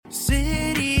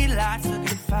City lights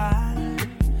looking fine,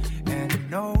 and I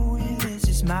know this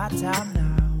is my time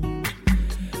now.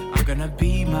 I'm gonna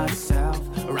be myself,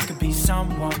 or I could be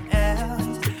someone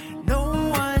else. No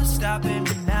one's stopping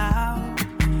me now.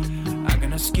 I'm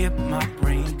gonna skip my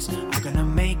breaks, I'm gonna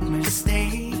make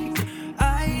mistakes.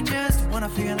 I just wanna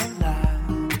feel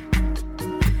alive.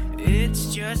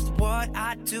 It's just what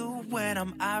I do when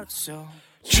I'm out, so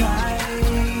try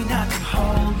not to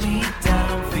hold me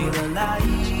down. Feel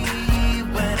alive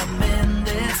when I'm in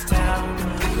this town.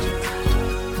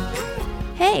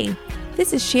 Hey,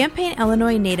 this is Champaign,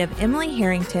 Illinois native Emily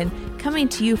Harrington coming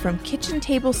to you from Kitchen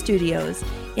Table Studios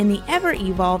in the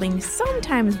ever-evolving,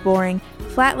 sometimes boring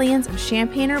flatlands of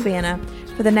Champaign-Urbana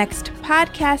for the next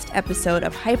podcast episode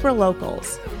of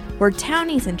Hyperlocals, where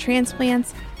townies and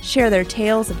transplants share their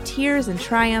tales of tears and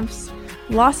triumphs,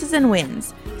 losses and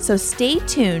wins. So stay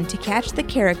tuned to catch the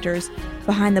characters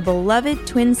behind the beloved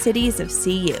Twin Cities of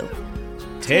CU.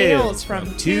 Tales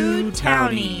from Two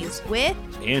Townies with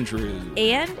Andrew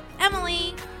and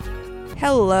Emily.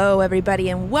 Hello, everybody,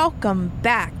 and welcome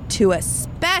back to a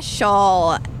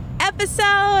special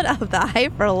episode of the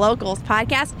Hyperlocals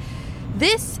podcast.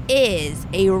 This is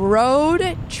a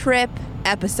road trip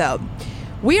episode.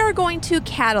 We are going to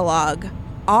catalog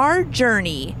our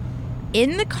journey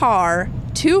in the car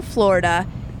to Florida.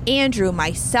 Andrew,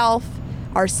 myself,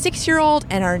 our 6-year-old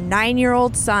and our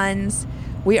 9-year-old sons.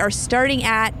 We are starting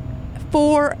at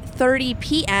 4:30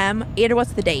 p.m. Andrew,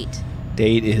 what's the date?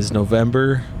 Date is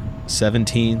November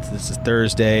 17th. This is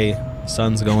Thursday.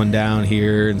 Sun's going down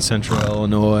here in central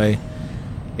Illinois.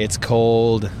 It's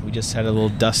cold. We just had a little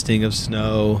dusting of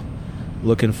snow.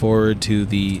 Looking forward to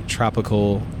the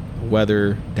tropical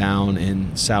weather down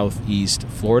in southeast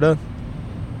Florida.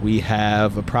 We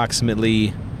have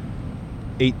approximately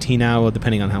 18 hours,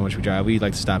 depending on how much we drive. We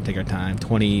like to stop, take our time.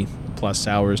 20 plus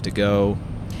hours to go.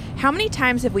 How many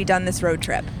times have we done this road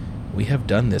trip? We have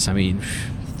done this.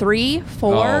 3,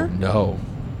 4? Oh, no.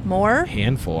 More?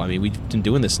 Handful. We've been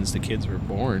doing this since the kids were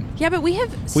born. Yeah, but we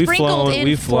have sprinkled in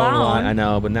We've flown a lot. flown. I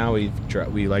know, but now we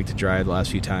like to drive the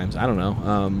last few times. I don't know.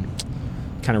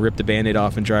 Kind of rip the Band-Aid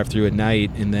off and drive through at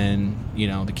night, and then,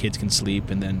 the kids can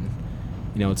sleep, and then,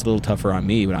 it's a little tougher on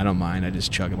me, but I don't mind. I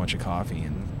just chug a bunch of coffee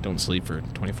and don't sleep for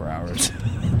 24 hours.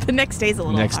 The next day's a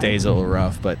little Next hard. day's a little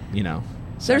rough, but,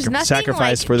 There's nothing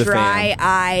sacrifice like for the dry fam.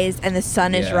 eyes and the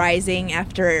sun is Yeah. rising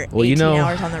after 18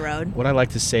 hours on the road. What I like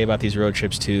to say about these road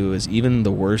trips, too, is even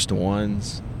the worst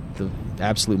ones, the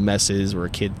absolute messes where a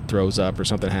kid throws up or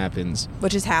something happens,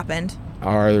 Which has happened.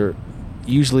 are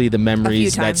usually the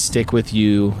memories that times. stick with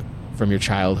you from your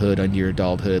childhood into your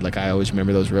adulthood. Like, I always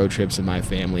remember those road trips in my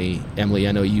family. Emily,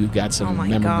 I know you've got some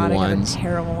memorable ones. I got a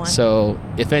terrible one. So,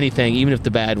 if anything, even if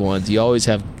the bad ones, you always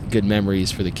have good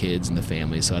memories for the kids and the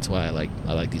family. So that's why I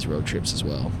like these road trips as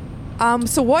well.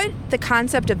 So what the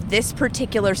concept of this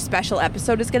particular special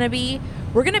episode is going to be,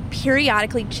 we're going to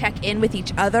periodically check in with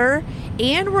each other,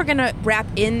 and we're going to wrap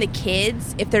in the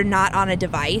kids if they're not on a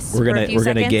device. We're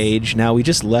gonna gauge. Now, we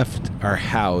just left our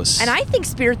house, and I think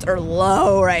spirits are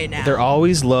low right now. They're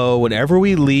always low. Whenever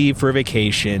we leave for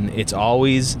vacation, it's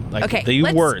always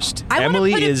the worst.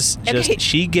 Emily is just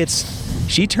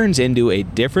she turns into a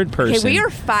different person. Okay, we are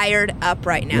fired up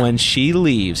right now. When she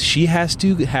leaves, she has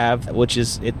to have, which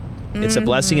is it. It's a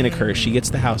blessing and a curse. She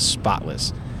gets the house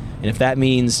spotless. And if that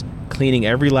means cleaning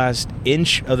every last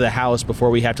inch of the house before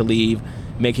we have to leave,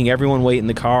 making everyone wait in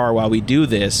the car while we do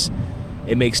this,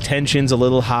 it makes tensions a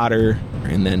little hotter.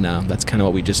 And then that's kind of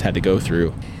what we just had to go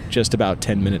through just about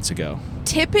 10 minutes ago.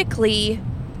 Typically,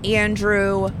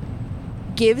 Andrew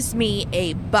gives me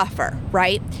a buffer,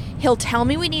 right? He'll tell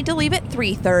me we need to leave at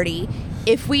 3:30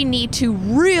 if we need to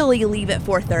really leave at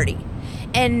 4:30.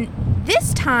 And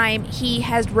this time, he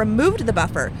has removed the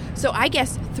buffer. So I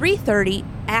guess 3:30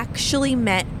 actually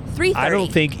meant 3:30. I don't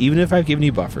think, even if I've given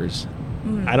you buffers,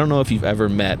 I don't know if you've ever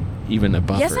met even a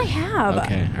buffer. Yes, I have.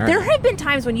 Okay, all right. There have been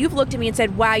times when you've looked at me and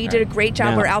said, wow, you did a great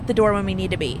job. Now, we're out the door when we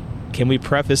need to be. Can we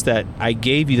preface that I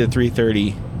gave you the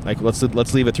 3:30,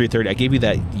 let's leave at 3:30. I gave you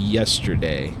that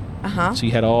yesterday. Uh-huh. So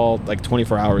you had all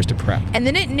 24 hours to prep. And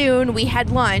then at noon, we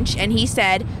had lunch, and he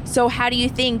said, so how do you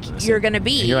think you're going to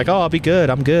be? And you're like, oh, I'll be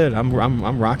good. I'm good. I'm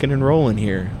rocking and rolling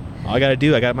here. All I got to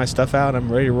do, I got my stuff out.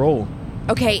 I'm ready to roll.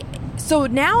 Okay, so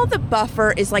now the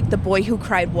buffer is like the boy who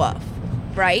cried wolf,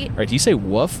 right? All right, do you say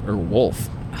woof or wolf?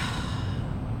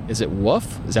 Is it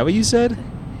woof? Is that what you said?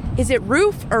 Is it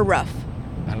roof or rough?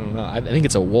 I don't know. I think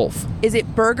it's a wolf. Is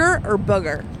it burger or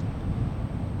booger?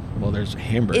 Well, there's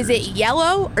hamburgers. Is it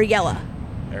yellow or yellow?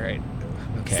 All right.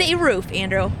 Okay. Say roof,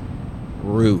 Andrew.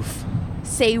 Roof.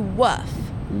 Say woof.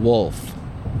 Wolf.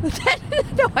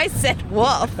 No, I said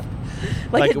wolf.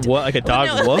 Like what? Like a dog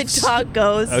woofs? A dog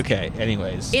goes. Okay,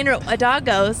 anyways. Andrew, a dog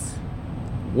goes.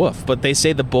 Woof. But they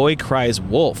say the boy cries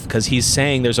wolf because he's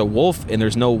saying there's a wolf and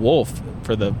there's no wolf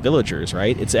for the villagers,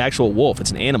 right? It's an actual wolf.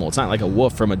 It's an animal. It's not like a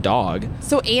woof from a dog.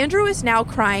 So Andrew is now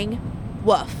crying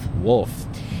woof. Wolf.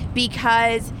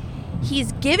 Because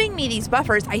he's giving me these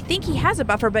buffers. I think he has a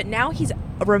buffer, but now he's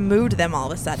removed them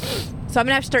all of a sudden. So I'm going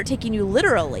to have to start taking you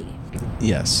literally.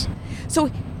 Yes. So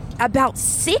about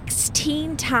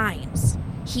 16 times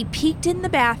he peeked in the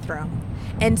bathroom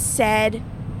and said,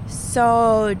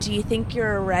 "So, do you think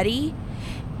you're ready?"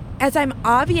 As I'm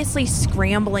obviously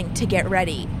scrambling to get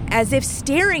ready, as if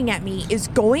staring at me is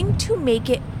going to make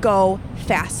it go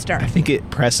faster. I think it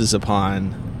presses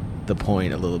upon the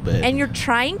point a little bit. And you're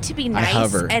trying to be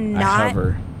nice and I not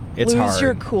hover. It's lose hard.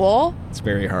 your cool. It's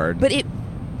very hard. But it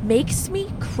makes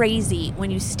me crazy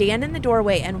when you stand in the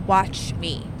doorway and watch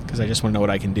me. Because I just want to know what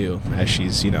I can do as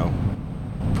she's,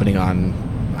 putting on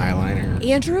eyeliner.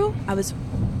 Andrew, I was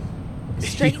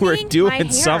straightening You were my doing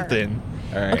hair. something.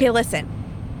 All right. Okay, listen.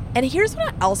 And here's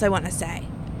what else I want to say.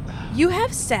 You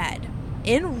have said,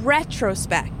 in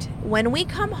retrospect, when we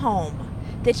come home,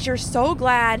 that you're so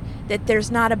glad that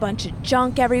there's not a bunch of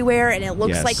junk everywhere and it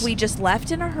looks Yes. like we just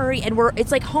left in a hurry and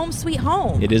it's like home sweet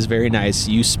home. It is very nice.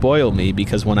 You spoil me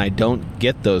because when I don't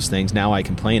get those things, now I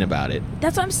complain about it.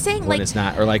 That's what I'm saying. When it's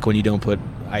not, or like when you don't put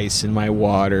ice in my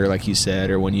water, like you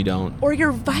said, or when you don't. Or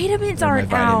your vitamins or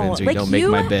aren't my vitamins, out. or you Like don't make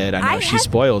my bed. I know she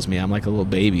spoils me. I'm like a little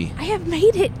baby. I have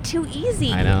made it too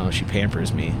easy. I know. She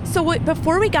pampers me. So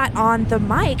before we got on the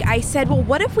mic, I said, well,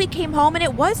 what if we came home and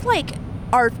it was like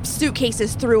our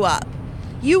suitcases threw up?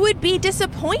 You would be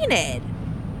disappointed.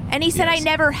 And he said, Yes. I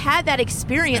never had that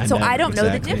experience, so I don't know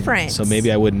the difference. So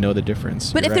maybe I wouldn't know the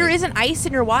difference. But You're if there right. isn't ice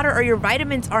in your water or your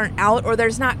vitamins aren't out or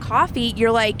there's not coffee,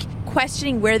 you're like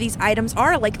questioning where these items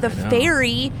are. Like the I know.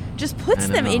 fairy just puts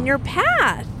them know. in your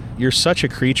path. You're such a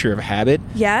creature of habit.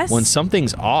 Yes. When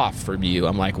something's off from you,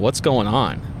 I'm like, what's going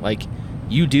on? Like,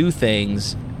 you do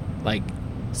things like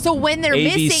So when they're A,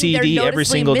 missing, B, C, they're D every noticeably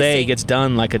single day missing. gets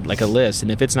done like a list.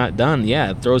 And if it's not done,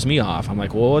 yeah, it throws me off. I'm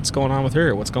like, well, what's going on with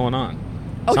her? What's going on?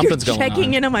 Oh, Something's you're checking going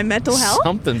on. in on my mental health?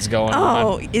 Something's going on.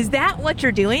 Oh, is that what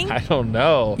you're doing? I don't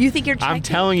know. You think you're checking? I'm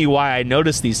telling you why I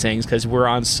notice these things, because we're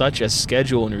on such a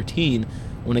schedule and routine.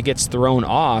 When it gets thrown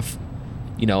off,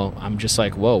 I'm just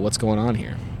like, whoa, what's going on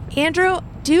here? Andrew,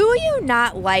 do you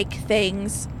not like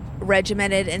things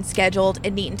regimented and scheduled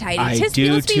and neat and tidy? I Let's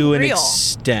do be to an real.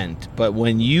 extent, but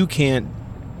when you can't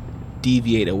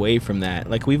deviate away from that,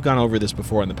 like we've gone over this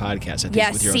before on the podcast, I think,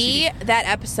 Yeah, with your see OCD. that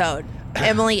episode,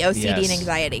 Emily, OCD Yes. and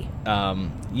anxiety.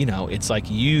 It's like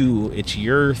it's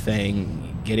your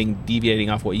thing, deviating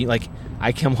off what you like.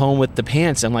 I come home with the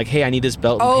pants. I'm like, hey, I need this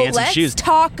belt and Oh, pants and let's shoes.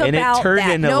 talk and about it turned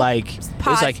that. into Nope. like it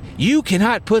Pause. was like, you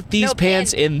cannot put these No,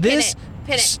 pants pin in this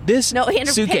it. this No,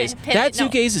 Andrew, suitcase. pin it, That no.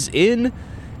 suitcase is in.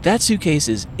 That suitcase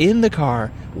is in the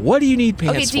car. What do you need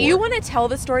pants Okay, for? do you want to tell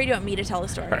the story? Do you want me to tell the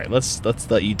story? All right, let's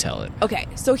let you tell it. Okay,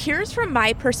 so here's from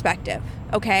my perspective,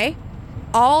 okay?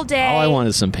 All day. All I want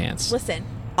is some pants. Listen,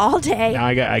 all day. Now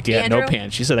I got no Andrew?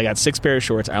 pants. She said I got 6 pair of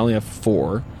shorts. I only have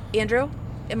 4. Andrew,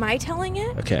 am I telling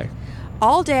it? Okay.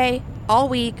 All day, all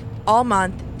week, all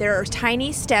month, there are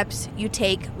tiny steps you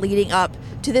take leading up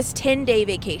to this 10-day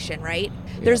vacation, right?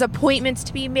 There's appointments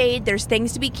to be made. There's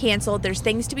things to be canceled. There's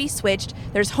things to be switched.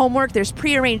 There's homework. There's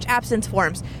prearranged absence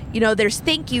forms. There's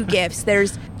thank you gifts.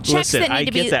 There's checks Listen, that need I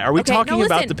to get be... that. Are we talking about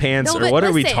listen. the pants, or but what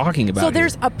are we listen. talking about So here?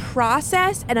 there's a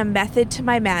process and a method to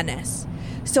my madness.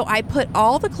 So I put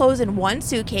all the clothes in one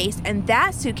suitcase, and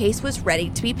that suitcase was ready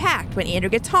to be packed when Andrew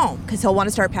gets home, because he'll want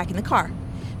to start packing the car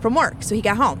from work. So he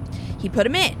got home. He put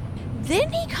them in.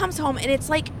 Then he comes home, and it's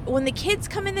like when the kids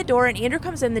come in the door and Andrew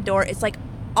comes in the door, it's like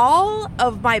all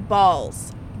of my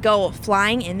balls go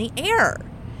flying in the air.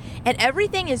 And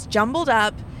everything is jumbled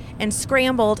up and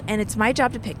scrambled, and it's my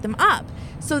job to pick them up.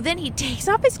 So then he takes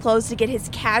off his clothes to get his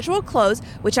casual clothes,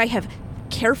 which I have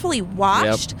carefully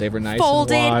washed, Yep, they were nice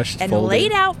folded, and washed, and folded,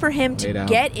 laid out for him to laid out.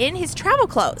 get in his travel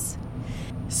clothes.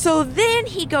 So then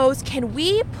he goes, can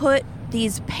we put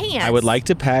these pants? I would like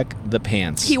to pack the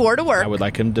pants. He wore to work. I would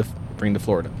like him to bring to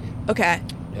Florida. Okay.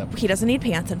 Yep. He doesn't need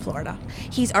pants in Florida.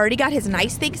 He's already got his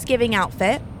nice Thanksgiving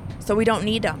outfit, so we don't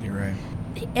need them. You're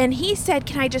right. And he said,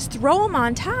 can I just throw them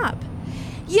on top?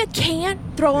 You can't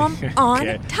throw them on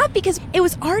Okay. top because it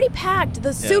was already packed.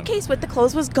 The suitcase with the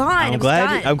clothes was gone. I'm It was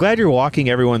glad. done. I'm glad you're walking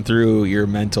everyone through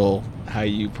how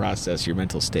you process your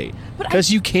mental state, But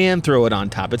because you can throw it on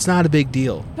top. It's not a big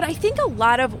deal. But I think a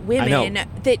lot of women know.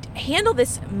 that handle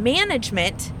this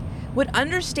management would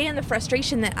understand the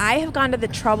frustration that I have gone to the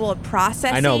trouble of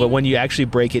processing. I know, but when you actually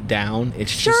break it down,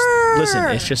 it's Sure. just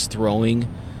listen. It's just throwing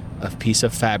a piece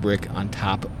of fabric on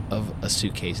top of a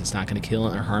suitcase. It's not going to kill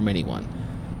or harm anyone.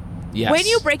 Yes. When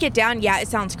you break it down, yeah, it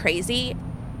sounds crazy.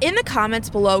 In the comments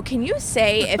below, can you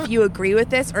say if you agree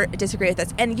with this or disagree with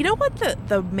this? And you know what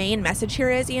the main message here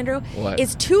is, Andrew? What?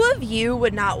 Is 2 of you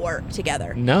would not work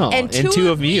together. No, and 2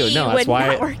 of you. me No, that's would why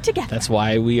not work together. That's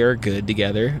why we are good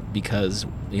together, because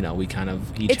we kind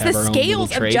of each it's have the our own little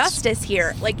scales of traits. justice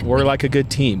here. Like We're like a good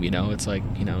team. It's like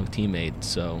teammates.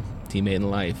 So teammate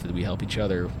in life, we help each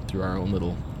other through our own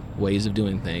little ways of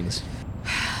doing things.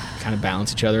 Kind of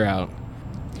balance each other out.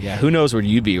 Yeah, who knows where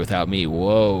you'd be without me?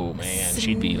 Whoa, man.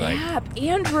 She'd be like...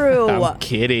 Andrew. I'm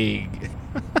kidding.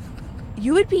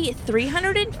 You would be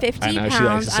 350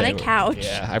 pounds on a couch.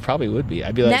 Yeah, I probably would be.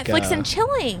 I'd be like... Netflix and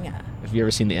chilling. Have you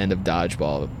ever seen the end of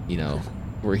Dodgeball,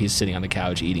 where he's sitting on the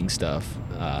couch eating stuff?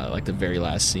 Like the very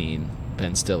last scene,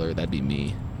 Ben Stiller, that'd be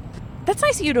me. That's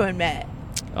nice of you to admit.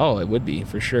 Oh, it would be,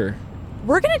 for sure.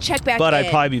 We're going to check back But in.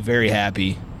 I'd probably be very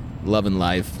happy, loving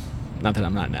life. Not that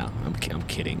I'm not now. I'm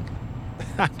kidding.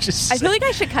 I feel like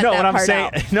I should cut that part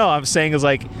out. No, I'm saying is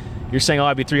like, you're saying,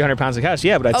 I'd be 300 pounds on the couch.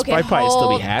 Yeah, but I'd probably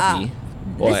still be happy.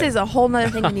 This is a whole nother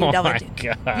thing we need to delve my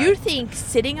into. God. You think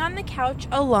sitting on the couch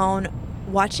alone,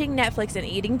 watching Netflix and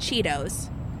eating Cheetos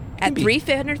at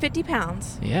 350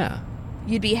 pounds, yeah,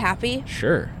 you'd be happy?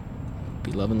 Sure.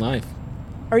 Be loving life.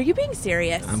 Are you being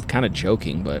serious? I'm kind of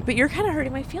joking, but you're kind of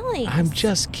hurting my feelings. I'm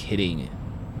just kidding.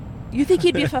 You think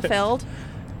you'd be fulfilled?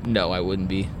 No, I wouldn't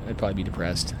be. I'd probably be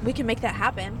depressed. We can make that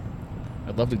happen.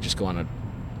 I'd love to just go on a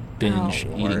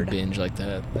eating binge like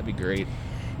that. That'd be great.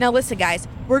 Now listen, guys,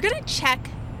 we're going to check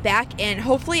back in.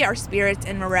 Hopefully our spirits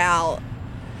and morale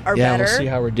are better. Yeah, we'll see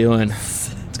how we're doing.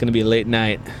 It's going to be a late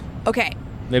night. Okay.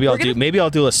 Maybe I'll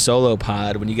do a solo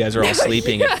pod when you guys are all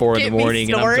sleeping at 4 in the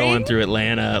morning and I'm going through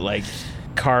Atlanta, like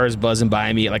cars buzzing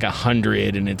by me at like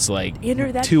 100 and it's like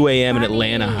Andrew, 2 a.m. in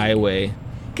Atlanta highway.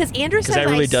 Because Andrew says that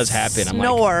really does happen.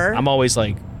 Snore. I'm always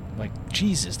like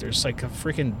Jesus, there's like a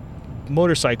freaking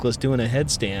motorcyclist doing a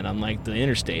headstand on like the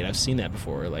interstate. I've seen that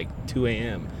before, like 2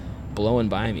 a.m. blowing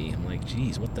by me. I'm like,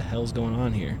 geez, what the hell's going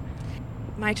on here?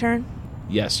 My turn?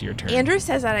 Yes, your turn. Andrew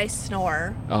says that I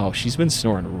snore. Oh, she's been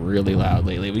snoring really loud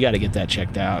lately. We got to get that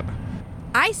checked out.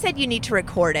 I said you need to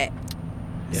record it.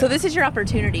 Yeah. So this is your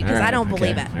opportunity because I don't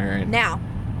believe it. All right. Now,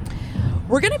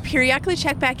 we're going to periodically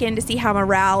check back in to see how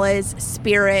morale is,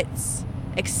 spirits,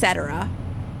 etc.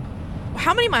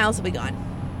 How many miles have we gone?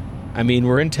 I mean,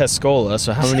 we're in Tuscola,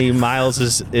 so how many miles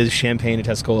is Champaign to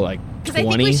Tuscola? Like 20? Because I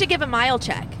think we should give a mile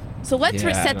check. So let's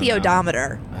reset the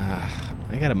odometer.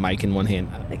 I got a mic in one hand.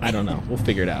 I don't know. We'll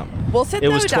figure it out. We'll set the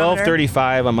odometer. It was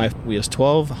 12:35 we was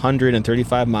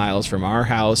 1,235 miles from our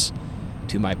house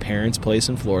to my parents' place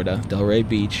in Florida, Delray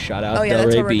Beach. Shout out Delray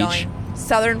that's where Beach. we're going.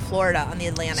 Southern Florida on the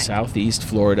Atlantic. Southeast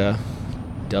Florida,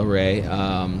 Delray.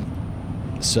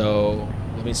 So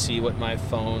let me see what my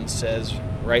phone says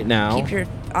right now. Keep your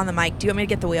on the mic. Do you want me to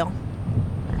get the wheel?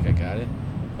 I got it.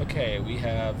 Okay, we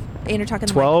have And you're talking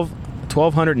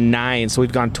 1,209, so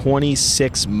we've gone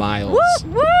 26 miles.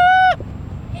 Woo! Woo!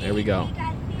 There we go.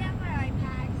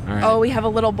 All right. Oh, we have a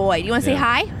little boy. Do you want to say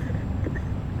hi?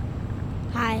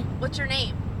 Hi. What's your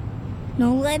name?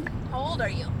 Nolan. How old are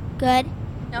you? Good.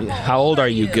 Now, How old are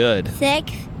you? Good.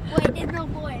 6. Wait, there's no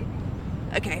boy.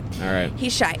 Okay. All right.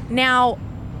 He's shy. Now,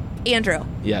 Andrew,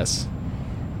 Yes.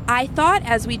 I thought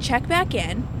as we check back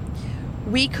in,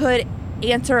 we could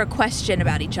answer a question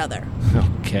about each other.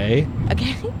 Okay.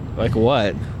 Okay? Like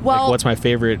what? Well- like what's my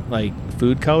favorite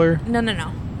food color? No.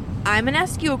 I'm going to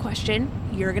ask you a question.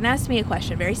 You're going to ask me a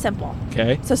question. Very simple.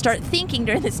 Okay. So start thinking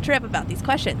during this trip about these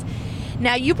questions.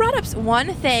 Now, you brought up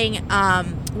one thing.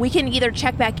 We can either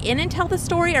check back in and tell the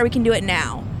story, or we can do it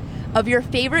now, of your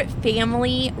favorite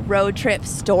family road trip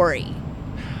story.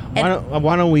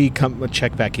 Why don't we come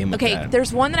check back in with that? Okay,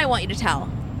 there's one that I want you to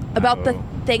tell about the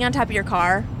thing on top of your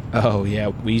car. Oh, yeah.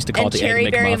 We used to call it the cherry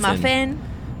Egg berry McMuffin.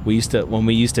 muffin. When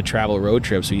we used to travel road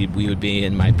trips, we would be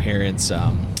in my parents'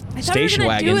 I thought station we were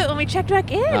wagon. gonna do it when we checked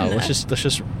back in. No, let's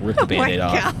just rip the Band-Aid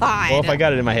off. God. Well, if I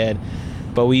got it in my head.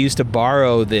 But we used to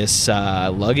borrow this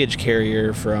luggage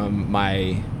carrier from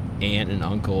my aunt and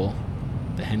uncle,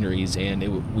 the Henrys, and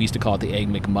we used to call it the Egg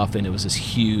McMuffin. It was this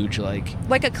huge, like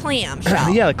a clam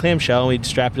shell. yeah, a clamshell. We'd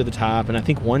strap it to the top. And I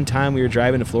think one time we were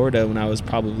driving to Florida when I was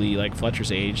probably like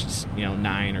Fletcher's age,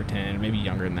 9 or 10, or maybe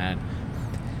younger than that.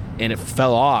 And it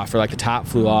fell off, or like the top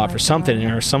flew off, or something.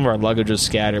 And some of our luggage was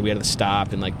scattered. We had to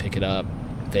stop and pick it up.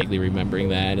 Vaguely remembering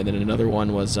that. And then another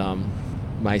one was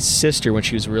my sister, when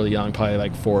she was really young, probably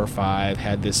like 4 or 5,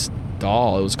 had this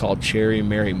doll. It was called Cherry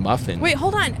Mary Muffin. Wait,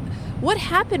 hold on. What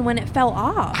happened when it fell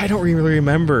off? I don't really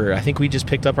remember. I think we just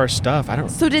picked up our stuff.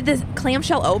 So did the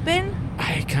clamshell open?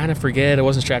 I kind of forget. It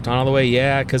wasn't strapped on all the way.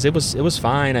 Yeah, because it was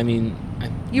fine. I mean,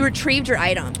 You retrieved your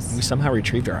items. we somehow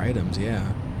retrieved our items.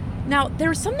 Yeah. Now, there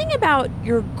was something about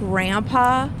your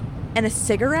grandpa and a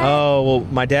cigarette. Oh well,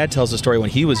 my dad tells the story when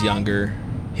he was younger.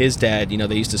 His dad,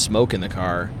 they used to smoke in the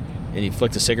car, and he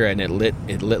flicked a cigarette, and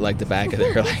it lit like the back of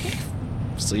their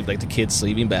like the kid's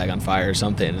sleeping bag on fire or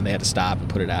something, and they had to stop and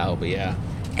put it out. But yeah.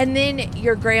 And then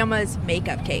your grandma's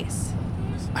makeup case.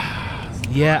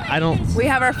 Yeah, I don't. We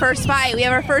have our first fight.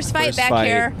 First back fight,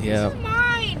 here. Yeah. This is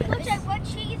mine. What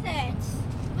Cheez-Its?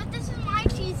 But this is my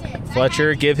Cheez-Its.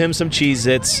 Fletcher, give him some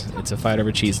Cheez-Its. It's a fight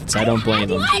over Cheez-Its. I don't blame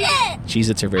him.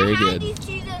 Cheez-Its are very I had good. these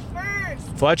Cheez-Its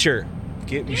first. Fletcher,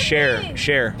 share.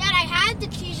 Dad, I had the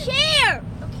Cheez-Its. Share!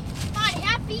 Okay, fine,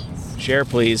 half piece. Share,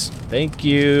 please. Thank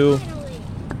you. Finally.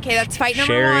 Okay, that's fight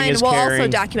number Sharing 1. is We'll also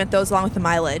caring. document those along with the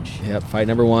mileage. Yep, fight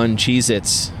number 1,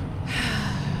 Cheez-Its.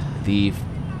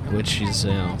 Which is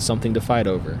something to fight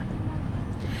over.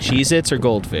 Cheez-Its or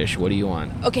Goldfish? What do you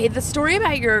want? Okay, the story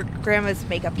about your grandma's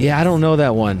makeup case. Yeah, I don't know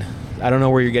that one. I don't know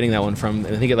where you're getting that one from.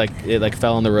 I think it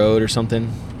fell on the road or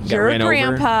something. Got Your ran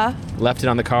grandpa, over. Left it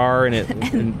on the car and it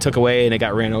and took away and it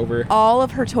got ran over. all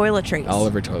of her toiletries. All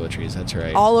over toiletries. That's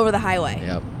right. All over the highway.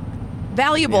 Yep.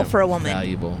 Valuable Yep, for a woman.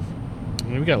 Valuable. I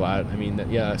mean, we got a lot. I mean,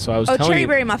 yeah. So I was telling Cherry you,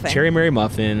 Berry Muffin. Cherry Berry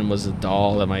Muffin was a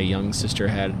doll that my young sister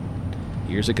had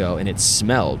years ago, and it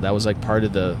smelled. That was like part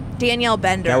of the. Danielle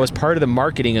Bender. That was part of the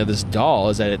marketing of this doll.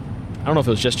 Is that I don't know if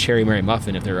it was just Cherry Berry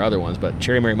Muffin, if there were other ones, but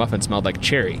Cherry Berry Muffin smelled like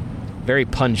cherry, very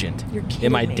pungent. You're kidding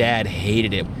And my me. dad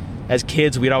hated it. As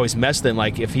kids, we'd always mess with him.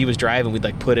 Like if he was driving, we'd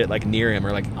like put it like near him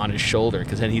or like on his shoulder,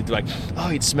 because then he'd like,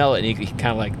 he'd smell it, and he'd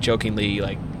kind of like jokingly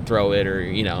like throw it, or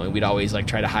and we'd always like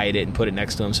try to hide it and put it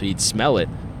next to him so he'd smell it.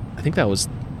 I think that was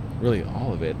really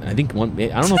all of it. I think I don't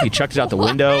know if he chucked it out the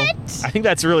window. I think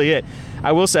that's really it.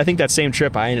 I will say, I think that same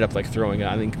trip I ended up like throwing it.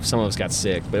 I think some of us got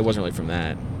sick, but it wasn't really from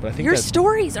that. But I think Your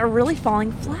stories are really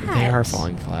falling flat. they are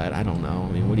falling flat. I don't know.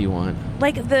 I mean, what do you want?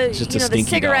 Like the It's just a the stinky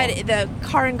cigarette, the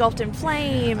car engulfed in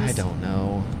flames. I don't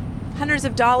know. Hundreds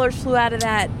of dollars flew out of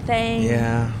that thing.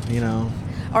 Yeah,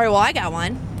 All right, well, I got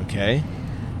one. Okay.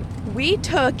 We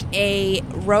took a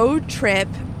road trip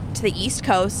to the East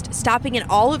Coast, stopping in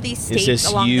all of these states Is this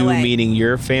along you the way. meeting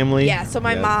your family? Yeah, so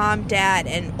my Yep. mom, dad,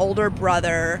 and older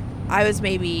brother. I was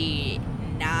maybe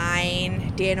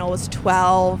 9. Daniel was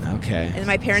 12. Okay. And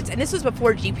my parents, and this was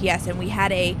before GPS, and we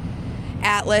had a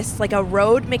Atlas, like a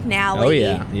Rode McNally Oh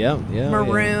yeah. Yeah.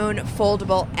 maroon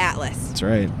foldable Atlas. That's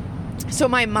right. So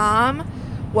my mom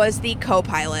was the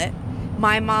co-pilot.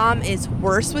 My mom is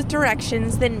worse with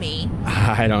directions than me.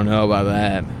 I don't know about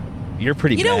that. You're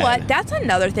pretty You know bad. what? That's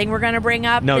another thing we're going to bring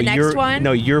up. No, the next one.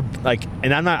 No, you're like,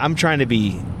 and I'm trying to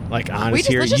be like honest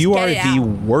here. let's just You get are it the out.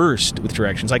 worst with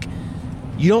directions. Like,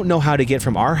 you don't know how to get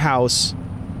from our house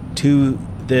to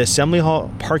the Assembly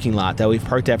Hall parking lot that we've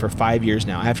parked at for 5 years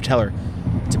now. I have to tell her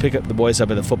to pick up the boys up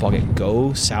at the football game.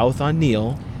 Go south on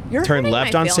Neal. You're turn hurting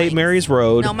left my on St. feelings. Mary's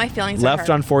Road. No, my feelings are Left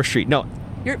hurt. on 4th Street. No.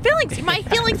 Your feelings, my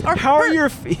feelings are How hurt. are your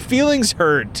feelings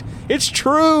hurt? It's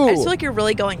true. I just feel like you're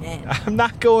really going in. I'm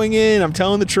not going in. I'm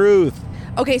telling the truth.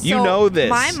 Okay, so You know this.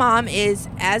 my mom is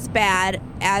as bad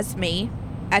as me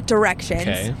at directions.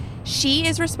 Okay. She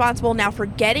is responsible now for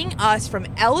getting us from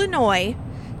Illinois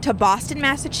to Boston,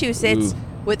 Massachusetts Ooh.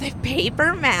 with a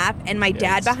paper map and my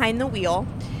dad Yikes. behind the wheel.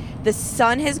 The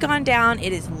sun has gone down.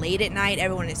 It is late at night.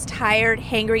 Everyone is tired,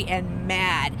 hangry, and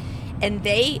mad. And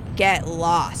they get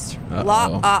lost.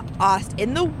 Lost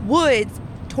in the woods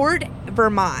toward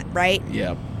Vermont, right?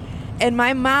 Yep. And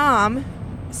my mom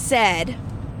said,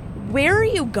 "Where are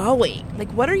you going? Like,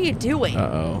 what are you doing?"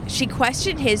 Uh-oh. She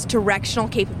questioned his directional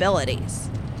capabilities.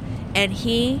 And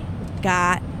he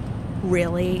got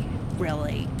really,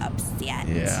 really upset.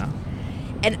 Yeah.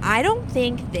 And I don't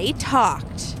think they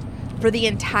talked for the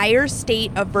entire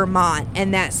state of Vermont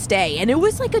and that stay. And it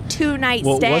was like a 2-night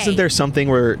Well, stay. wasn't there something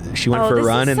where she went Oh, for a this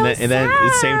run is and, so then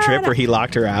the same trip sad. where he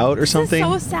locked her out or This something?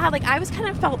 is so sad. Like, I was kind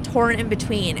of felt torn in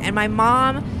between. And my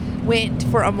mom went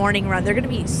for a morning run. They're going to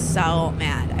be so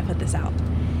mad I put this out.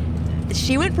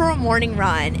 She went for a morning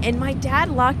run, and my dad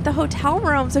locked the hotel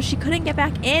room so she couldn't get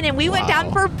back in. And we went down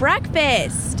Wow. for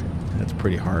breakfast. That's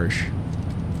pretty harsh.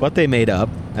 But they made up,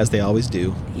 as they always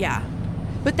do. Yeah.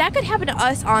 But that could happen to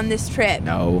us on this trip.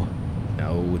 No, it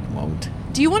won't.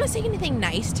 Do you want to say anything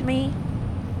nice to me?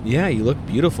 Yeah, you look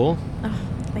beautiful. Oh,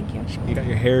 thank you. You got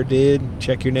your hair did.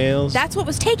 Check your nails. That's what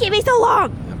was taking me so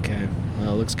long. Okay.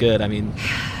 Well, it looks good. I mean,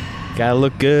 gotta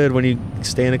look good when you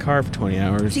stay in the car for 20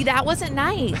 hours. See, that wasn't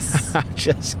nice.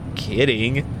 Just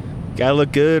kidding. Gotta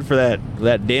look good for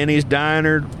that Denny's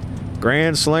Diner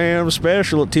Grand Slam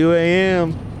special at 2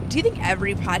 a.m. Do you think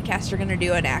every podcaster going to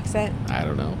do an accent? I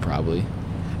don't know, probably.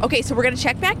 Okay, so we're going to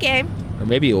check back in. Or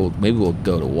maybe we'll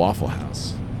go to Waffle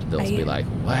House. They'll be like,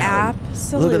 wow,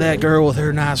 absolutely. look at that girl with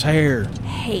her nice hair.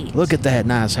 Hate. Look at that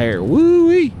nice hair.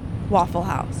 Woo-wee. Waffle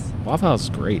House. Waffle House is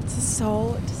great. It's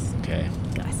so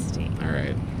disgusting. All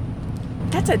right.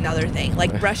 That's another thing,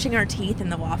 like brushing our teeth in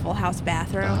the Waffle House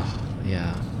bathroom. Oh,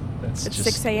 yeah. That's It's just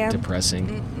 6 a.m.? depressing.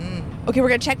 Mm-mm. Okay, we're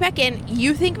going to check back in.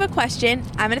 You think of a question.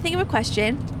 I'm going to think of a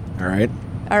question. All right.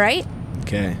 All right?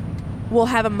 Okay. We'll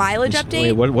have a mileage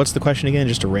update. Wait, what's the question again?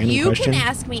 Just a random question? You can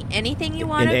ask me anything you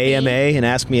want. An AMA and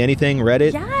ask me anything?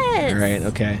 Reddit? Yes. All right,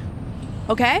 okay.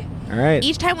 Okay? All right.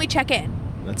 Each time we check in.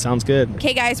 That sounds good.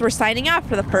 Okay, guys, we're signing off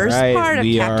for the first All right, part of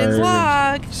we Captain's are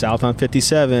Log. South on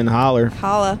 57. Holler.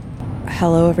 Holla.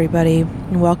 Hello, everybody,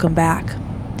 and welcome back.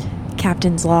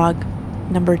 Captain's Log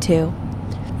number 2.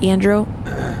 Andrew,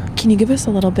 can you give us a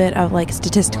little bit of like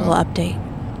statistical update?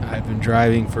 I've been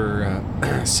driving for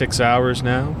 6 hours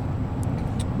now.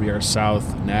 We are south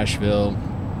of Nashville,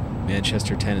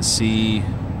 Manchester, Tennessee,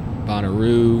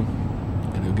 Bonnaroo.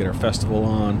 Gonna go get our festival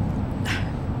on.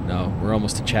 No, we're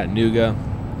almost to Chattanooga.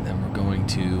 Then we're going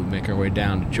to make our way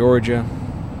down to Georgia,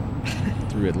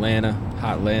 through Atlanta,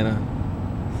 hot Atlanta.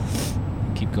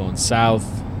 Keep going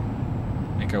south,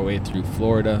 make our way through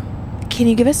Florida. Can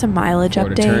you give us a mileage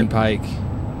Florida update? Turnpike.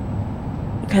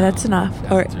 Okay, that's enough.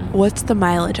 down Or through- what's the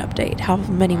mileage update? How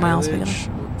many miles are we Mileage,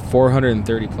 going?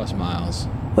 430 plus miles.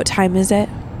 What time is it?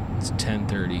 It's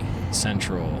 10:30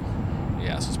 Central.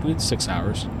 Yeah, so it's been 6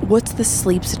 hours. What's the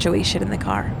sleep situation in the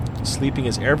car? Sleeping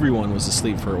as everyone was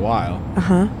asleep for a while.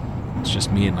 Uh-huh. It's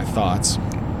just me and my thoughts.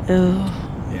 Ugh.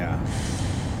 Yeah.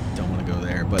 Don't want to go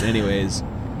there. But anyways,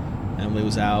 Emily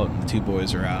was out and the 2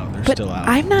 boys are out. They're But still out.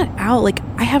 I'm not out. Like,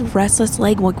 I have restless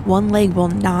leg. Like, one leg will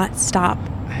not stop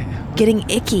getting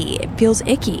icky. It feels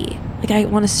icky. Like, I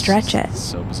want to stretch it.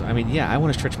 So bizarre. I mean, yeah, I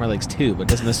want to stretch my legs too, but it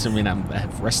doesn't necessarily mean I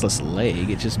have restless leg.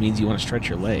 It just means you want to stretch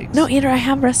your legs. No, Andrew, I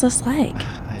have restless leg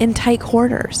in tight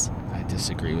quarters. I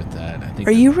disagree with that. I think.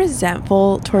 Are you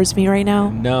resentful towards me right now?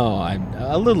 No, I'm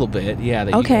a little bit. Yeah.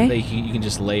 That Okay. You can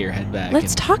just lay your head back.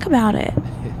 Let's talk about it.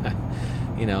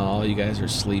 You know, all you guys are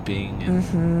sleeping, and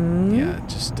Mm-hmm. yeah, it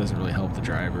just doesn't really help the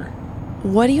driver.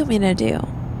 What do you want me to do?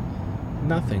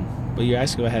 Nothing. But you're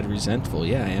asking if I had resentful.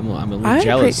 Yeah, I am. I'm a little I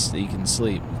jealous that you can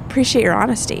sleep. Appreciate your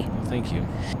honesty. Well, thank you.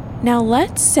 Now,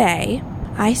 let's say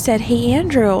I said, hey,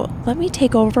 Andrew, let me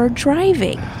take over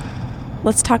driving.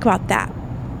 Let's talk about that.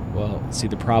 Well, see,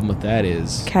 the problem with that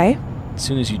is, Okay? as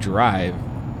soon as you drive,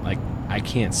 like, I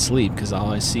can't sleep because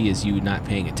all I see is you not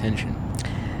paying attention.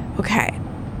 Okay.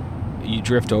 You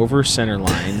drift over center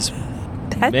lines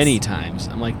That's, many times.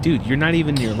 I'm like, dude, you're not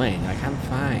even in your lane. Like, I'm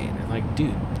fine. I'm like,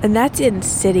 dude. And that's in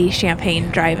city Champagne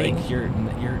driving. Like, you're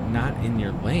not in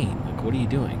your lane. Like, what are you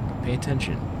doing? Pay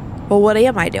attention. Well, what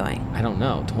am I doing? I don't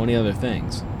know. 20 other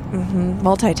things. Mm-hmm.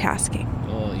 Multitasking.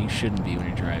 Well, you shouldn't be when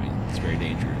you're driving. It's very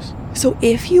dangerous. So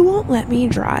if you won't let me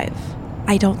drive,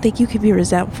 I don't think you can be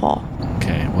resentful.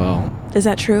 Okay, well, Is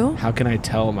that true? how can I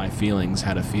tell my feelings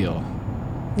how to feel?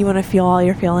 You want to feel all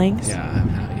your feelings? Yeah,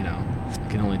 you know, I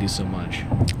can only do so much.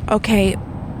 Okay.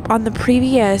 On the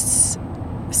previous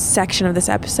section of this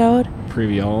episode,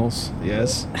 Previousls,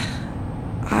 yes.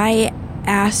 I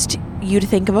asked you to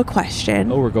think of a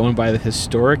question. Oh, we're going by the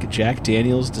historic Jack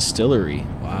Daniels Distillery.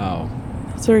 Wow.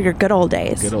 Those were your good old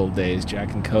days. Good old days.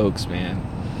 Jack and Cokes, man.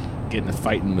 Get in a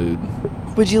fighting mood.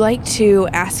 Would you like to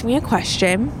ask me a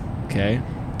question? Okay.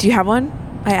 Do you have one?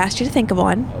 I asked you to think of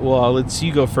one. Well,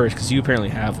 you go first because you apparently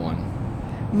have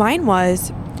one. Mine was,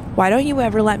 why don't you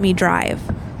ever let me drive?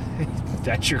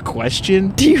 That's your question?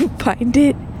 Do you find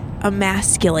it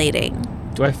emasculating?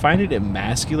 Do I find it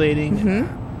emasculating?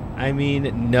 Mm-hmm. I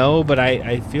mean, no, but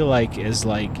I feel like as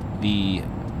like the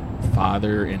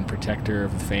father and protector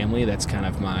of the family, that's kind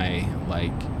of my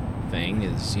like thing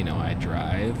is, you know, I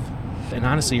drive. And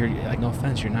honestly, you're like, no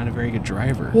offense, you're not a very good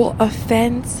driver. Well,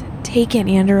 offense taken,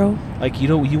 Andrew. Like,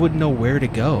 you wouldn't know where to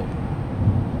go.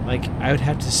 Like, I would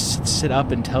have to sit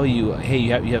up and tell you, hey,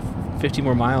 you have 50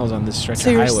 more miles on this stretch So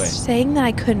of you're highway. saying that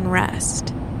I couldn't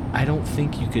rest? I don't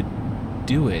think you could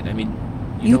do it. I mean,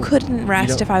 You don't- couldn't rest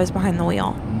don't- if I was behind the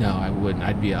wheel. No, I wouldn't.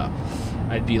 I'd be up.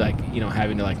 I'd be like, you know,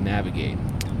 having to like navigate.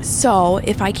 So,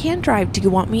 if I can't drive, do you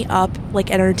want me up,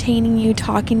 like entertaining you,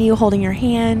 talking to you, holding your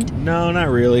hand, No, not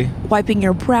really. wiping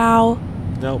your brow,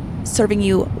 Nope. serving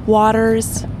you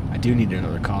waters? I do need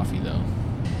another coffee though.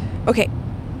 Okay.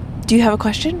 Do you have a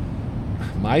question?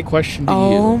 My question to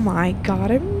Oh you. my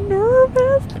God, I'm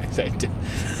nervous.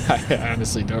 I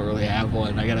honestly don't really have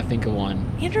one. I gotta think of one.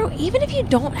 Andrew, even if you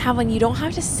don't have one, you don't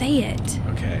have to say it.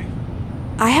 Okay.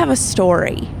 I have a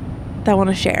story. that I want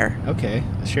to share. Okay.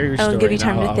 Share your story. I'll give you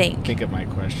time Now to think. I'll think of my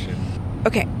question.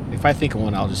 Okay. If I think of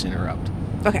one, I'll just interrupt.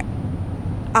 Okay.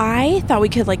 I thought we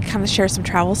could like kind of share some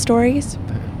travel stories.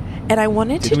 And I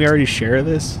wanted to... Didn't we already share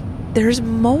this? There's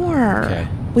more. Okay.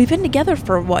 We've been together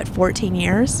for, what, 14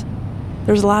 years?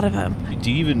 There's a lot of them.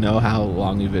 Do you even know how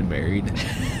long we've been married?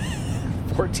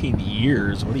 14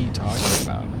 years? What are you talking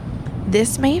about?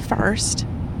 This May 1st.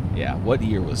 Yeah, what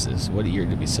year was this? What year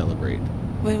did we celebrate?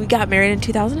 When we got married in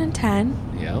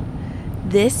 2010. Yeah.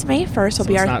 This May 1st will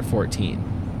be it's our not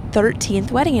 14.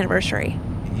 13th wedding anniversary.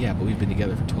 Yeah, but we've been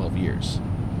together for 12 years.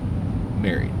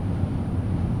 Married.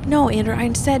 No, Andrew,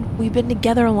 I said we've been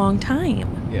together a long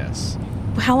time. Yes.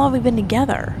 How long have we been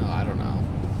together? Oh, I don't know.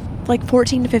 Like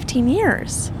 14 to 15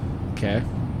 years. Okay.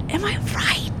 Am I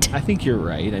right? I think you're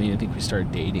right. I mean, I think we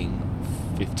started dating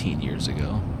 15 years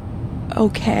ago.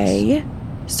 Okay.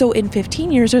 So in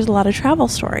 15 years, there's a lot of travel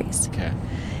stories. Okay.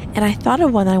 And I thought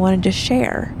of one that I wanted to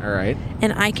share. All right.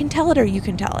 And I can tell it or you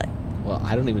can tell it. Well,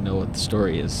 I don't even know what the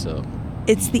story is, so...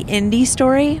 It's the Indy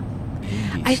story.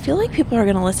 Indy I feel like people are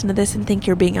going to listen to this and think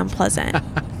you're being unpleasant.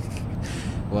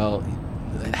 Well,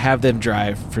 have them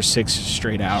drive for 6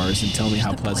 straight hours and tell me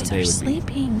how pleasant they would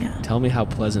sleeping. be. Tell me how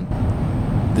pleasant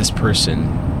this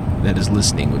person that is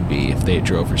listening would be if they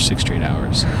drove for 6 straight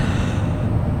hours.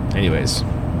 Anyways,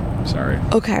 sorry.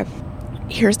 Okay.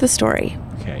 Here's the story.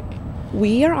 Okay.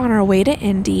 We are on our way to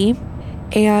Indy,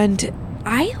 and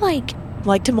I like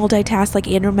to multitask, like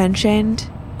Andrew mentioned,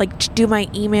 like do my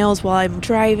emails while I'm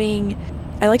driving.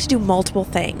 I like to do multiple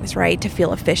things, right, to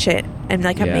feel efficient and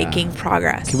like I'm making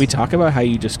progress. Can we talk about how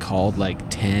you just called like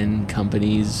 10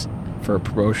 companies for a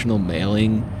promotional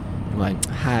mailing? I'm like,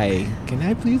 hi, can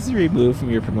I please be removed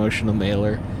from your promotional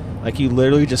mailer? Like you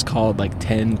literally just called like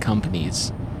 10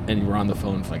 companies and you were on the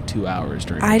phone for like 2 hours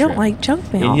during the I don't trip. like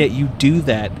junk mail. And yet you do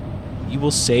that. You will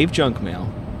save junk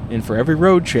mail. And for every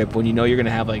road trip, when you know you're going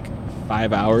to have like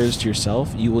 5 hours to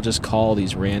yourself, you will just call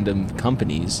these random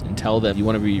companies and tell them you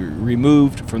want to be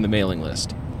removed from the mailing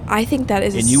list. I think that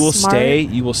is and you will smart.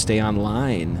 You will stay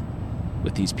online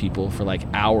with these people for like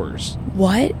hours.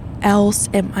 What else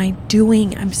am I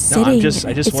doing? I'm sitting. No,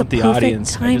 I just want the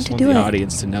audience. I just want the it.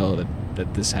 audience to know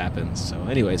that this happens. So,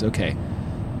 anyways, okay,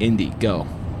 Indy, go.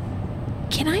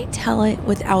 Can I tell it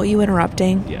without you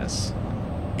interrupting? Yes.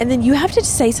 And then you have to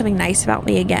say something nice about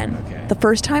me again. Okay. The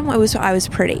first time I was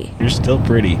pretty. You're still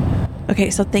pretty. Okay,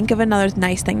 so think of another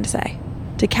nice thing to say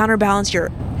to counterbalance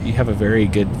your... You have a very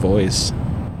good voice.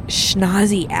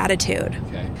 Schnozzy attitude.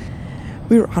 Okay.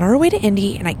 We were on our way to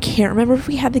Indy, and I can't remember if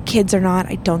we had the kids or not.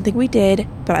 I don't think we did,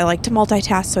 but I like to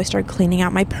multitask, so I started cleaning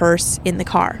out my purse in the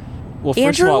car. Well, first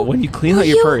Andrew, of all, when you clean out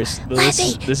your purse, this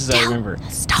is I remember.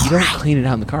 You don't clean it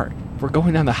out in the car. We're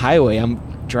going down the highway. I'm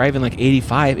driving like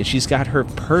 85, and she's got her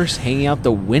purse hanging out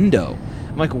the window.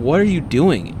 I'm like, what are you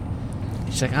doing?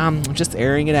 She's like, I'm just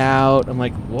airing it out. I'm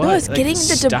like, what? No, it's like, getting the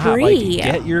stop. debris.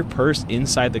 Like, get your purse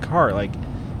inside the car. Like,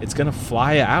 it's gonna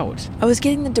fly out. I was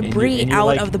getting the debris and you're out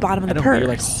like, of the bottom of the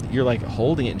purse. You're like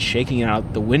holding it and shaking it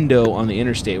out the window on the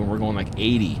interstate when we're going like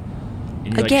 80.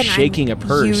 And you're Again, like shaking I'm a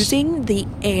purse. using the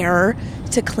air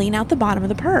to clean out the bottom of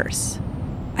the purse.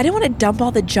 I didn't want to dump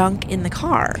all the junk in the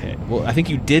car. Okay. Well, I think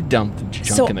you did dump the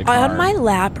junk in the car. So on my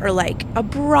lap are like a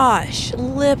brush,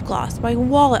 lip gloss, my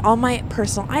wallet, all my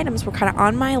personal items were kind of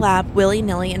on my lap,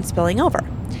 willy-nilly, and spilling over.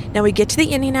 Now we get to the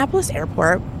Indianapolis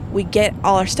airport. We get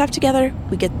all our stuff together.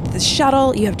 We get the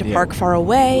shuttle. You have to park far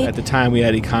away. At the time, we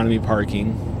had economy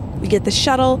parking. We get the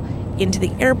shuttle into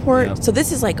the airport. Yep. So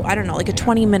this is like, I don't know, like a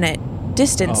 20-minute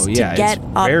distance to get it's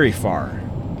up. very far.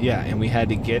 Yeah, and we had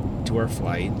to get to our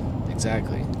flight.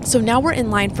 Exactly. So now we're in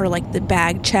line for like the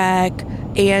bag check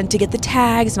and to get the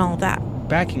tags and all of that.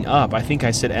 Backing up, I think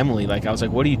I said Emily, like, I was like,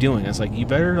 what are you doing? I was like, you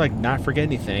better like not forget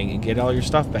anything and get all your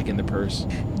stuff back in the purse.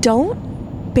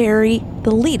 Don't bury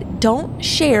the lead. Don't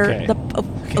share the...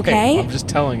 Okay? I'm just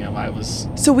telling him I was...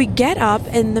 So we get up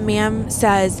and the ma'am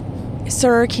says,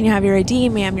 sir, can you have your ID?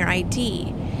 Ma'am, your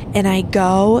ID. And I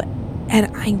go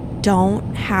and I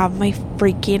don't have my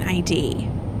freaking ID.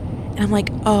 And I'm like,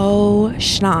 oh,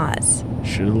 schnoz.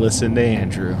 Should have listened to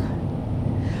Andrew.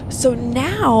 So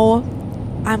now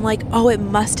I'm like, oh, it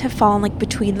must have fallen like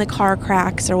between the car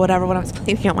cracks or whatever when I was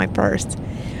cleaning out my purse.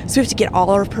 So we have to get all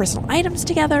our personal items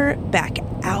together, back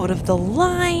out of the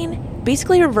line,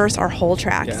 basically reverse our whole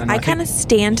tracks. Yeah, I kind of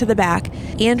stand to the back.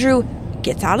 Andrew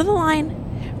gets out of the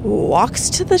line, walks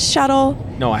to the shuttle.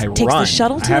 No, I takes run. the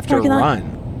shuttle to I have the parking to lot.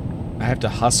 run. I have to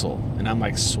hustle. And I'm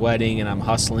like sweating and I'm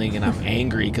hustling and I'm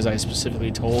angry because I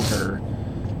specifically told her,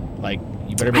 like,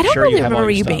 you better make sure you have all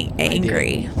your stuff. I don't really remember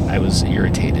you being angry. I was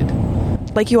irritated.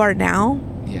 Like you are now?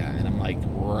 Yeah, and I'm like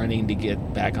running to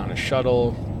get back on a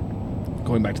shuttle.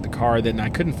 going back to the car. Then I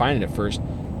couldn't find it at first.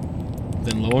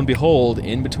 Then lo and behold,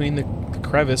 in between the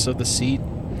crevice of the seat,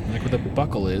 like where the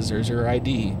buckle is, there's her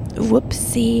ID.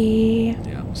 Whoopsie.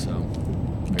 Yeah, so.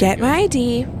 Get my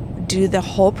ID, do the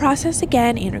whole process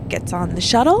again. Andrew gets on the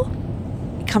shuttle,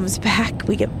 comes back.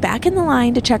 We get back in the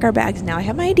line to check our bags. Now I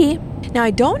have my ID. Now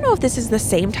I don't know if this is the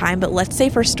same time, but let's say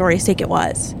for story's sake it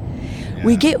was. Yeah.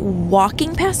 We get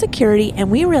walking past security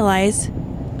and we realize,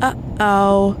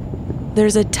 uh-oh,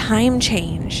 there's a time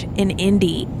change in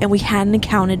Indy and we hadn't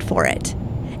accounted for it.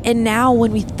 And now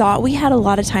when we thought we had a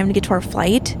lot of time to get to our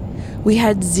flight, we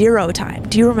had 0 time.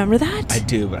 Do you remember that? I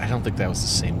do, but I don't think that was the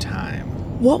same time.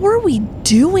 What were we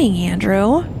doing,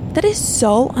 Andrew? That is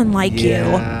so unlike you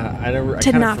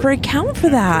to not account for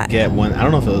that. Get one. I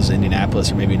don't know if it was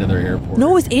Indianapolis or maybe another airport. No,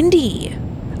 it was Indy.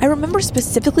 I remember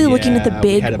specifically looking at the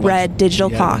big red digital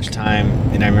clock. Time,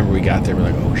 and I remember we got there.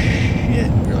 We're like, oh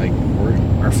shit! We're like,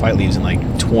 our flight leaves in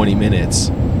like 20 minutes.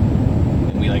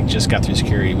 And we like just got through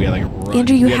security. We had like a run.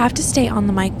 Andrew, you have to stay on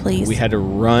the mic, please. We had to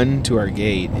run to our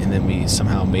gate, and then we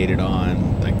somehow made it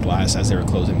on like glass as they were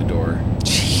closing the door.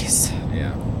 Jeez.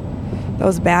 Yeah. That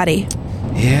was baddie.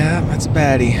 Yeah, that's a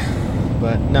baddie.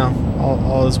 But no,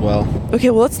 all is well. Okay,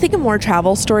 well, let's think of more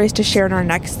travel stories to share in our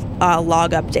next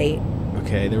log update.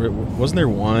 Okay, wasn't there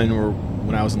one where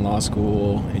when I was in law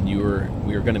school and we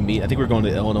were going to meet, I think we were going to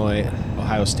the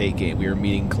Illinois-Ohio State game. We were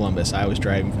meeting in Columbus. I was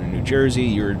driving from New Jersey.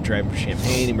 You were driving from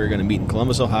Champaign, and we were going to meet in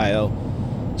Columbus, Ohio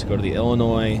to go to the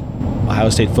Illinois-Ohio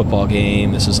State football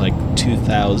game. This was like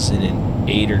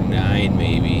 2008 or 9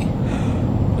 maybe.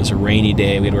 It was a rainy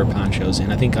day. We had to wear ponchos,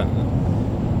 and I think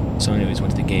so anyways,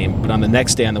 went to the game. But on the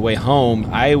next day, on the way home,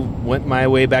 I went my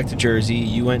way back to Jersey.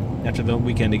 You went after the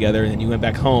weekend together, and then you went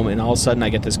back home. And all of a sudden, I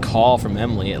get this call from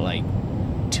Emily at like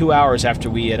 2 hours after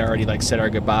we had already like said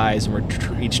our goodbyes, and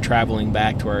we're each traveling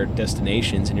back to our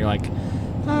destinations. And you're like,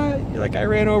 I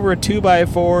ran over a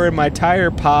 2x4 and my tire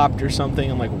popped or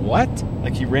something. I'm like, what?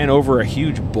 Like you ran over a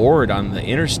huge board on the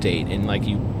interstate and like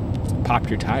you popped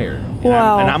your tire.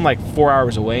 And I'm like 4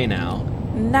 hours away now.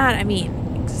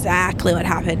 Exactly what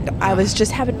happened. I was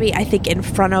just happened to be, I think, in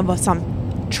front of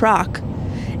some truck,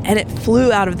 and it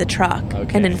flew out of the truck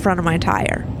and in front of my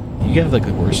tire. You have like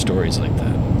the worst stories like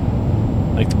that.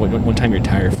 Like one time your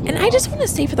tire flew And off. I just want to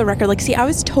say for the record, I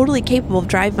was totally capable of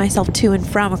driving myself to and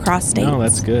from across states. No,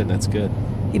 that's good. That's good.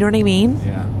 You know what I mean?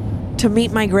 Yeah. To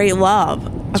meet my great love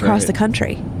across the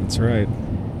country. That's right.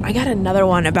 I got another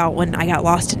one about when I got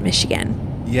lost in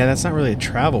Michigan. Yeah, that's not really a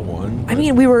travel one. I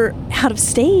mean, we were out of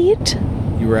state.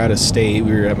 You were out of state.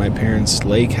 We were at my parents'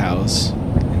 lake house,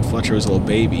 and Fletcher was a little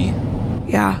baby.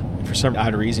 Yeah. And for some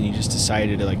odd reason, you just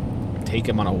decided to take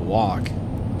him on a walk.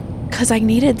 Because I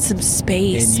needed some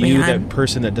space, and you, that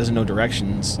person that doesn't know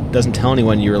directions, doesn't tell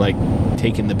anyone you were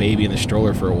taking the baby in the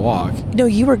stroller for a walk. No,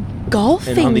 you were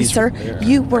golfing, sir.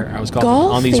 You were I was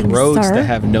golfing on these roads sir. that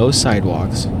have no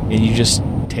sidewalks, and you just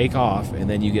take off, and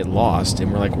then you get lost,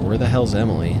 and we're like, where the hell's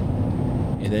Emily?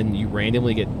 And then you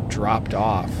randomly get dropped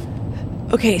off.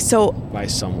 Okay, so by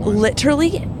someone.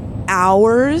 Literally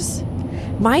hours.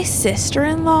 My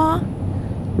sister-in-law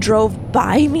drove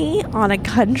by me on a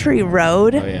country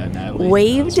road,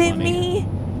 waved at me,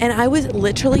 and I was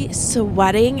literally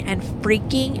sweating and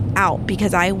freaking out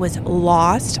because I was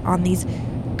lost on these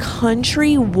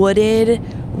country wooded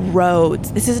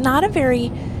roads. This is not a very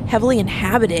heavily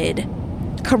inhabited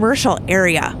commercial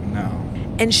area. No.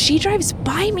 And she drives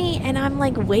by me, and I'm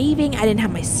waving. I didn't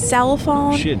have my cell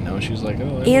phone. She didn't know. She was like,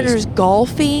 oh, Andrew's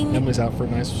golfing. Emily's out for a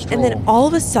nice stroll. And then all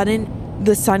of a sudden,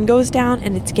 the sun goes down,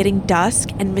 and it's getting dusk,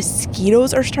 and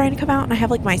mosquitoes are starting to come out. And I have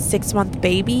my 6-month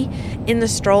baby in the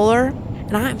stroller,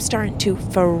 and I'm starting to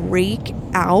freak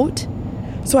out.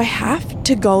 So I have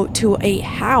to go to a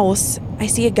house. I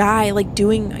see a guy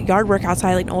doing yard work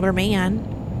outside, an older man,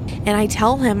 and I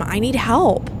tell him I need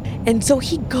help. And so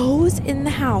he goes in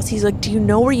the house. He's like, do you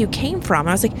know where you came from? And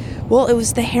I was like, well, it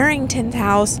was the Harrington's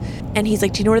house. And he's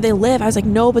like, do you know where they live? I was like,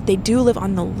 no, but they do live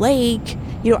on the lake.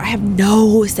 I have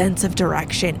no sense of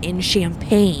direction in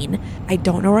Champaign. I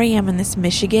don't know where I am in this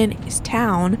Michigan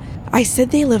town. I said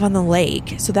they live on the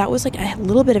lake. So that was a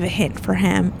little bit of a hint for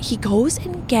him. He goes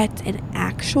and gets an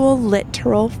actual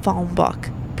literal phone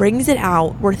book, brings it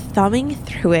out. We're thumbing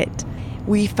through it.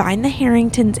 We find the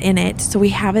Harringtons in it. So we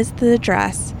have the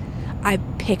address. I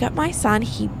pick up my son.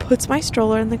 He puts my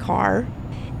stroller in the car.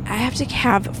 I have to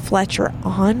have Fletcher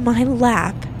on my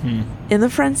lap in the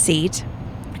front seat,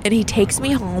 and he takes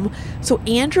me home. So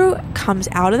Andrew comes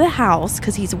out of the house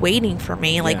because he's waiting for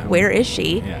me. Where is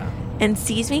she? Yeah. And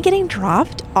sees me getting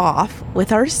dropped off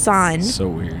with our son. So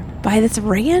weird. By this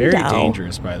rando. Very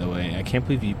dangerous, by the way. I can't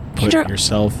believe you put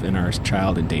yourself and our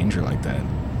child in danger like that.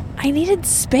 I needed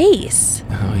space.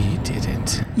 Oh, you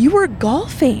didn't. You were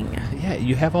golfing. Yeah,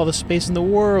 you have all the space in the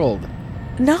world.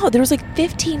 No, there was like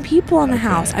 15 people in the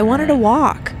house. I wanted to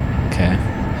walk. Okay.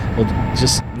 Well,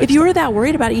 just... If you were that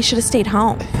worried about it, you should have stayed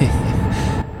home.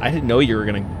 I didn't know you were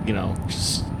going to,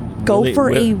 just... Go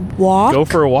for a walk? Go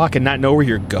for a walk and not know where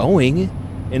you're going.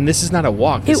 And this is not a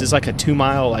walk. This is like a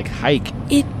 2-mile, hike.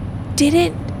 It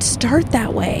didn't start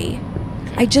that way.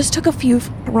 I just took a few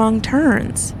wrong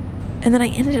turns. And then I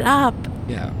ended up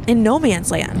in no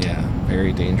man's land. Yeah,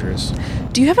 very dangerous.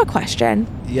 Do you have a question?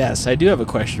 Yes, I do have a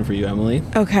question for you, Emily.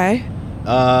 Okay.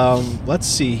 Let's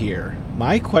see here.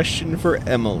 My question for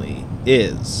Emily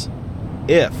is,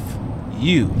 if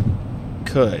you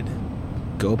could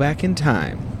go back in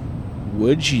time,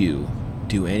 would you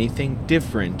do anything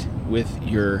different with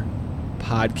your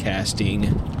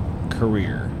podcasting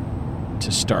career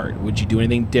to start? Would you do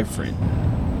anything different?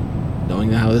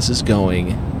 Knowing how this is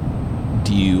going,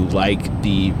 do you like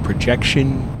the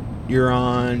projection you're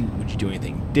on? Would you do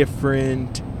anything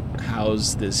different?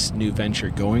 How's this new venture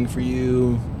going for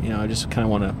you? I just kind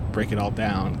of want to break it all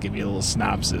down, give you a little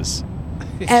synopsis.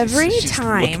 Every She's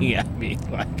time looking at me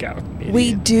like I'm an idiot.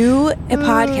 we do a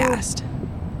podcast,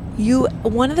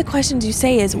 one of the questions you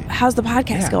say is, how's the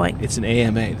podcast going? It's an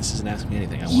AMA. This isn't asking me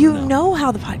anything. I want You to know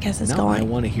how the podcast is going. I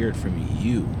want to hear it from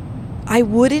you. I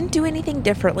wouldn't do anything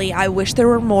differently. I wish there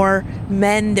were more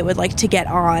men that would like to get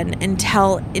on and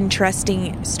tell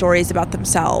interesting stories about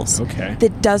themselves. Okay.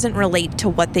 That doesn't relate to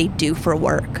what they do for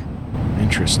work.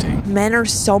 Interesting. Men are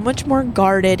so much more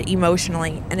guarded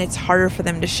emotionally, and it's harder for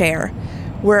them to share.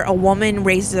 Where a woman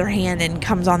raises her hand and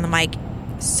comes on the mic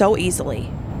so easily.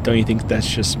 Don't you think that's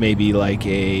just maybe like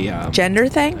a... gender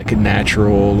thing? Like a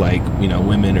natural,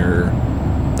 women are...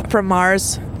 From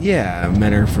Mars? Yeah,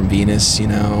 men are from Venus,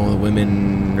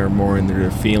 Women are more in their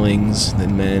feelings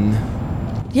than men.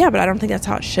 Yeah, but I don't think that's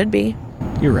how it should be.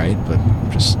 You're right, but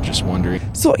I'm just wondering.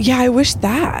 So, yeah, I wish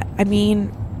that. I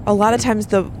mean, a lot of times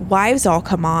the wives all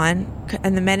come on,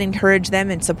 and the men encourage them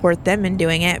and support them in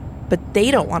doing it, but they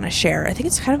don't want to share. I think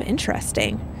it's kind of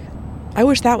interesting. I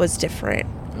wish that was different.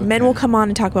 Okay. Men will come on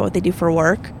and talk about what they do for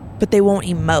work, but they won't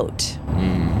emote.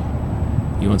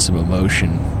 You want some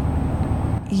emotion?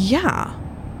 Yeah.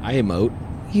 I emote.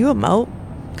 You emote?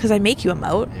 Because I make you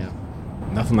emote. Yeah.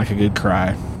 Nothing like a good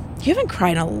cry. You haven't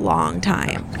cried in a long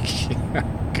time.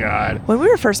 God. When we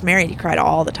were first married, you cried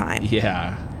all the time.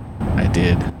 Yeah, I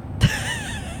did.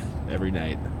 Every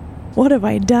night. What have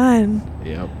I done?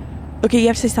 Yep. Okay, you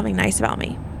have to say something nice about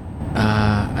me.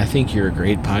 I think you're a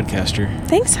great podcaster.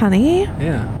 Thanks, honey.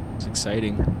 Yeah, it's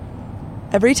exciting.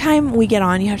 Every time we get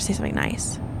on, you have to say something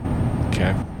nice.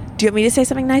 Okay. Do you want me to say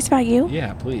something nice about you?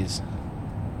 Yeah, please.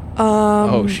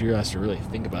 She has to really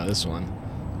think about this one.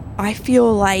 I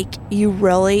feel like you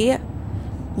really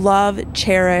love,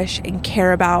 cherish, and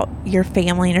care about your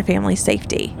family and your family's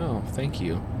safety. Oh, thank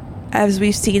you. As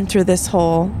we've seen through this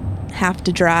whole have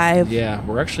to drive. Yeah,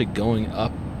 we're actually going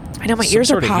up. I know, my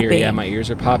ears are popping. Yeah, my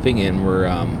ears are popping, and we're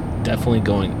definitely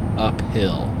going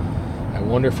uphill. I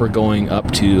wonder if we're going up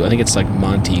to, I think it's like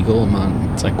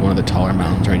Monteagle. It's like one of the taller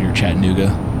mountains right near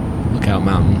Chattanooga. Lookout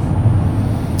Mountain.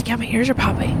 Yeah, my ears are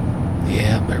popping.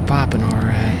 Yeah, they're popping all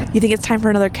right. You think it's time for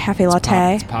another cafe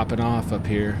latte? It's popping off up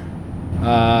here.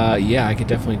 Yeah, I could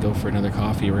definitely go for another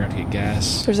coffee. We're going to get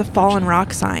gas. There's a fallen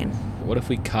rock sign. What if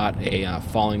we caught a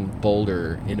falling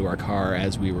boulder into our car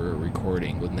as we were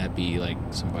recording? Wouldn't that be like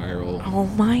some viral Oh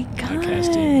my God.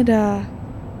 podcasting?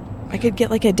 I could get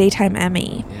like a daytime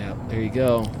Emmy. Yeah, there you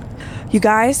go. You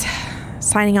guys,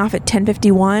 signing off at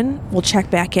 10:51. We'll check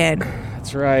back in.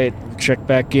 That's right. Check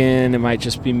back in. It might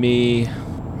just be me.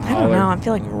 I don't know. I'm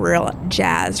feeling real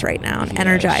jazzed right now and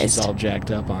energized. She's all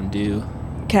jacked up on dew.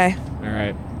 Okay. All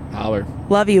right. Holler.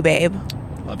 Love you, babe.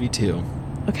 Love you too.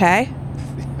 Okay?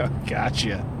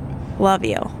 Gotcha. Love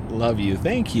you. Love you.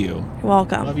 Thank you. You're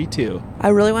welcome. Love you too. I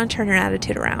really want to turn your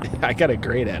attitude around. I got a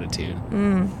great attitude.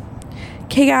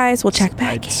 Okay, guys, we'll check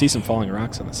back. I see some falling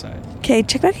rocks on the side. Okay,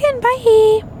 check back in.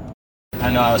 Bye.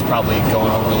 I know I was probably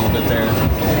going over a little bit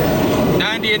there.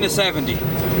 90 and the 70.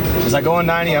 Was I going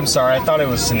 90? I'm sorry. I thought it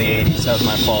was in the 80s. That was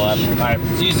my fault.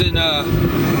 It's using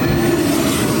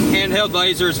handheld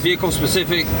lasers, vehicle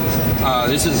specific.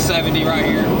 This is 70 right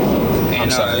here. And,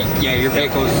 I'm sorry. Yeah, your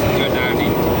vehicle's doing 90.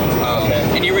 Okay.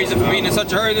 Any reason for being in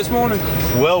such a hurry this morning?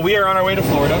 Well, we are on our way to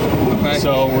Florida. Okay.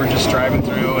 So we're just driving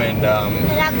through, and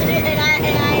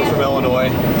we're from Illinois.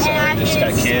 So I just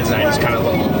got kids, and I just kind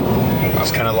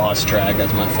of lost track.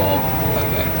 That's my fault.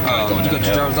 Okay. Did you get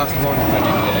your driver's license on? I did.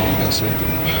 Yeah, you go, sir.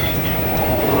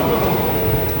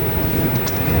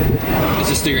 Is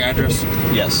this still your address?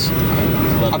 Yes.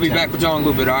 I'll be back with y'all in a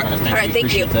little bit, all right? All right, All right,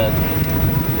 thank you. Appreciate that.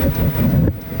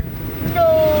 No.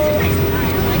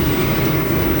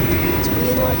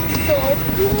 You look so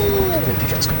cool. I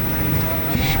think I was going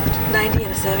 90. 90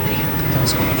 and a 70. I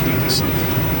was going 80 something.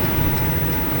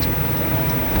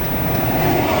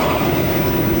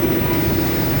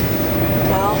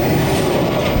 Well,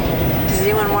 does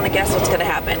anyone want to guess what's going to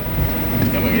happen? I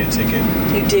think I'm going to get a ticket.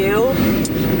 You do?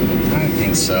 I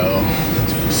think so.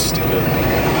 That's stupid.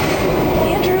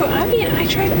 Andrew, I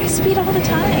drive my speed all the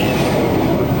time.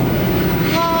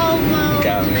 Oh, well.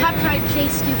 Got me. Cops might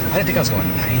chase you. I didn't think I was going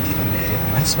 90.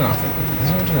 I might spin off it.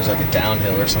 There was like a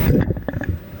downhill or something.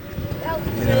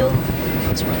 You know?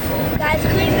 That's my fault. Guys,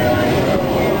 clean your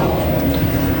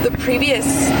line. The previous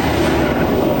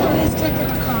Oh, he's taking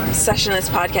a car. session of this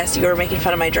podcast, you were making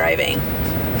fun of my driving. Oh,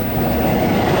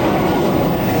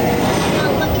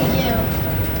 look at you.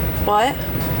 What?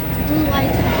 Blue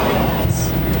lights and lights.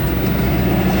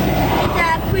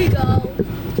 Dad, we go.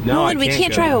 No, and we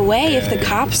can't drive away if the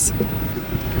cops...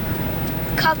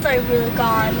 Cops are really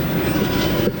gone.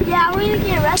 Yeah, we're gonna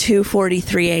get arrested.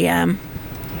 2:43 a.m.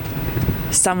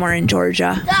 somewhere in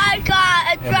Georgia. I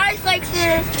got a driver's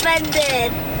license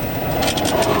suspended.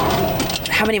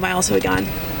 How many miles have we gone?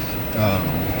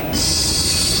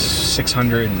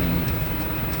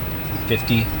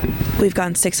 650, We've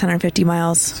gone 650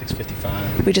 miles.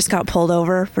 655. We just got pulled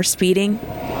over for speeding.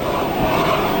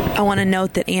 I want to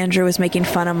note that Andrew was making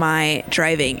fun of my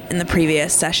driving in the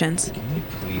previous sessions. Can you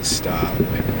please stop? Do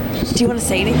you want to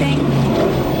say anything?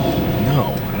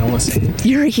 No, I don't want to say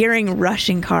anything. You're hearing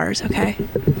rushing cars, okay?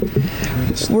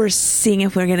 We're seeing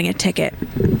if we're getting a ticket.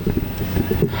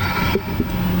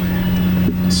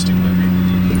 Stupid.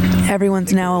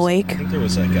 Everyone's now I awake. think there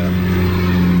was like a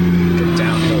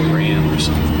downhill ramp or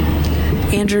something.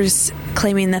 Andrew's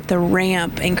claiming that the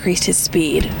ramp increased his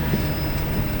speed.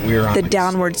 We were on The like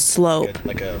downward slope.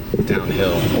 like a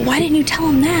downhill. Why didn't you tell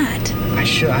him that?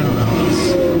 I don't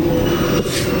know.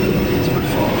 It's my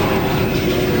fault.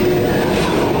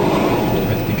 I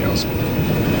think I was.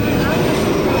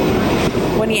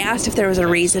 When he asked if there was a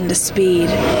reason to speed,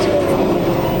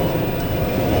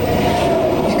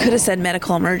 you could have said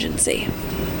medical emergency.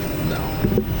 No.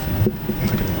 I'm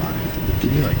not gonna lie. Can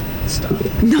you stop?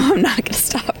 No, I'm not going to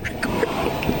stop recording.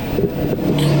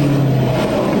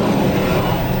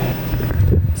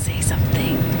 Say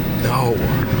something. No.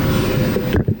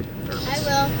 I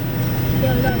will.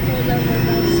 You got pulled over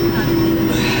by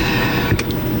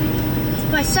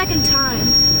It's my second time.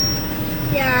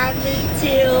 Yeah, me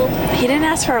too. He didn't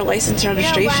ask for our license and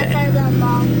registration. You know, last time the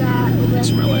mom got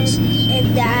arrested my license.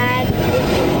 and dad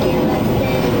didn't get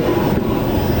arrested.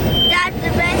 Dad's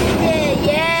arrested!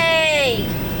 Yay!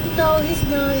 No, he's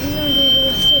not. He's not getting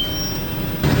arrested.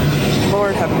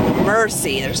 Lord have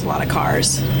mercy, there's a lot of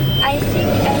cars. I think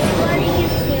everybody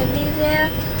is standing there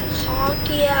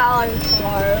honking out a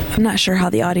car. I'm not sure how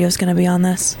the audio is going to be on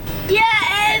this. Yeah,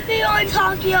 everyone's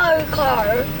honking out a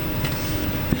car.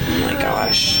 Oh my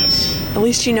gosh. At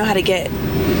least you know how to get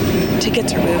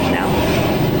tickets removed now.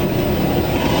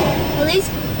 At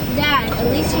least, Dad, at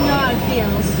least you know how it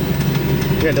feels.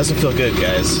 Yeah, it doesn't feel good,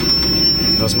 guys.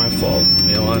 That was my fault.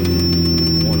 You know what?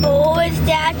 Oh, it's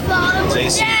Dad's fault. It was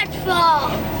Jason. Dad's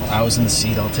fault. I was in the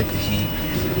seat. I'll take the heat.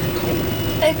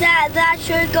 And that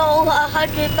should go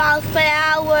 100 miles per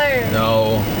hour.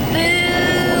 No.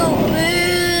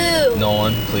 Boo! Boo!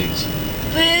 Nolan, please.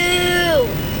 Boo!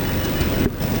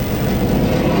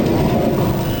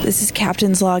 This is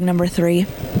Captain's Log number 3.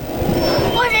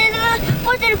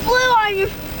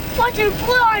 What's the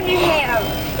blue on your hair?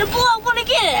 The blue, I want to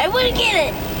get it. I want to get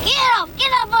it. Get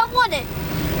up, I want it.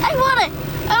 I want it.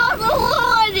 I want the blue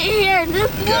on your hair. The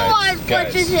blue on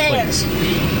Fletcher's hair. Please.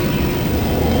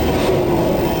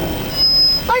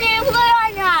 What's your blue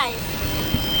on your eyes?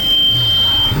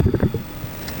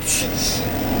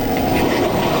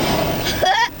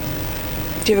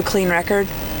 Do you have a clean record?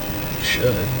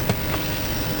 Should.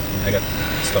 I got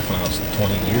stuff when I was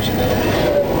 20 years ago.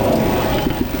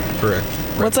 For a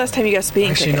When's the last time you got a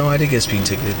speeding Actually, ticket? no, I did get a speeding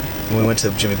ticket when we went to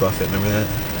Jimmy Buffett. Remember that?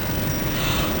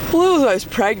 Well, it was when I was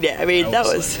pregnant. I mean, that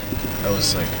was That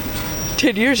was like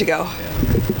 10 years ago.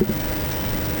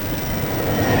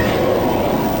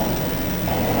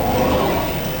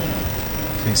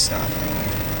 Please stop.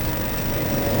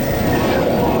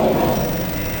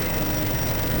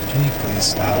 Can you please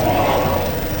stop?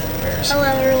 Embarrassing. Hello,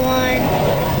 everyone.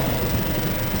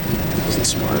 Wasn't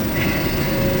smart.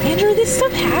 Andrew, this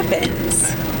stuff happens.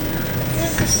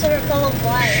 This is a circle of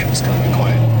life. It's coming.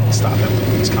 Quiet. Stop him.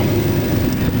 He's coming.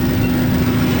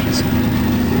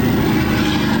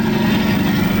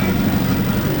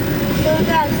 So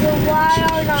guys, so why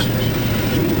are not...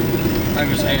 I'm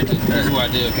just Harrington. That's who I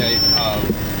did, okay?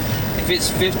 If it's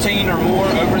 15 or more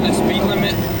over the speed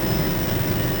limit,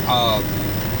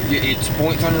 it's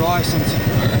points on your license.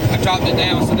 I dropped it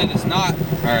down so that it's not.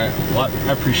 All right. Well,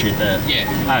 I appreciate that. Yeah.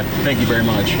 All right. Thank you very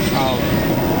much.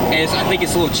 And I think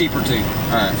it's a little cheaper too.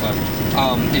 All right. So,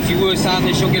 if you would sign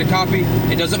this, you'll get a copy.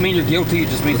 It doesn't mean you're guilty. It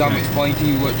just means I'm explaining to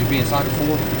you what you're being cited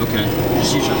for. Okay.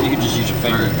 You can just use your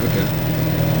finger. All right. Okay.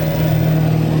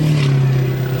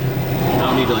 I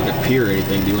don't need to like appear or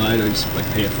anything, do I? Do I just like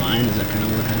pay a fine? Is that kind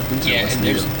of what happens? Yeah, and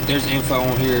there's info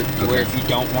on here where if you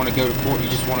don't want to go to court, you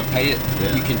just want to pay it,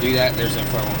 you can do that. There's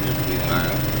info on here to do that. All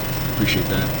right. Appreciate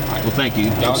that. Right. Well, thank you.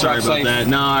 I'm sorry about safe. that.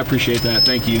 No, I appreciate that.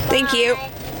 Thank you. Thank you.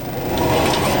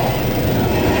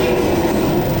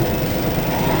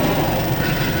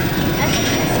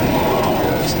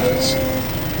 That's nice.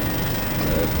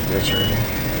 That's right.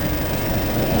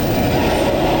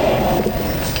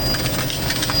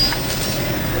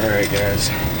 All right, guys.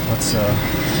 Let's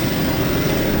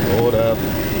roll it up.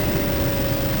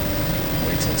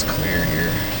 Wait till it's clear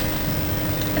here.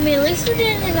 I mean, at least we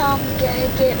didn't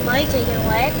get money taken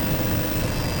away.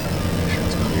 Make sure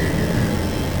it's clear here.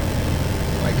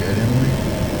 Am I good, Emily?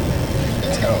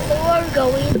 Tell. So where are we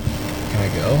going? Can I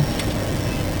go?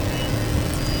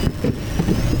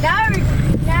 Now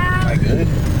Am I good?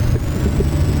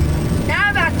 now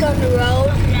we're back on the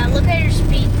road. Now look at your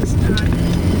speed this time.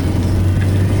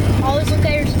 Always look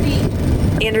at your speed.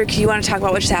 Andrew, do you want to talk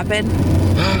about what just happened?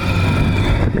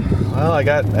 Well, I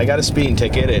got a speeding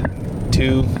ticket at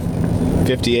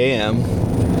 2:50 a.m.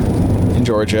 in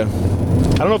Georgia. I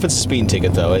don't know if it's a speeding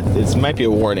ticket though. It might be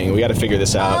a warning. We got to figure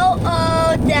this out.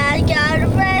 Oh, Dad got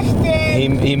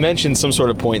arrested. He mentioned some sort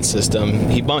of point system.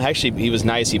 He was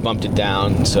nice. He bumped it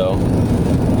down. So,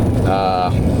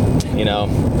 what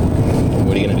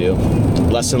are you gonna do?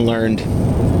 Lesson learned.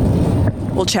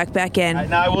 We'll check back in.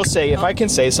 Now I will say, if I can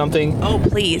say something. Oh,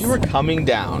 please. You were coming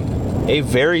down a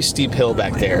very steep hill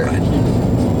back there.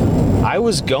 I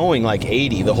was going like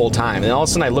 80 the whole time, and all of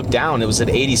a sudden I looked down. It was at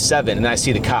 87, and then I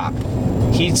see the cop.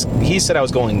 He said I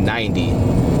was going 90.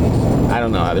 I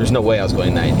don't know. There's no way I was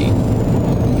going 90.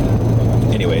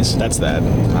 Anyways, that's that.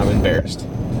 I'm embarrassed.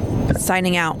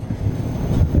 Signing out.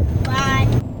 Bye.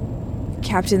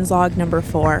 Captain's log number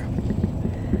 4.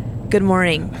 Good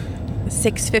morning.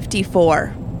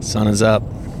 6:54. Sun is up.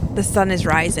 The sun is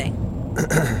rising.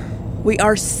 We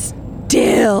are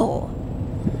still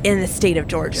in the state of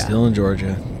Georgia. Still in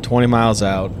Georgia. 20 miles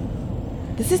out.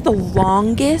 This is the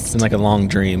longest. It's been like a long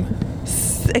dream.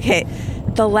 Okay.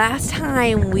 The last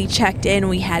time we checked in,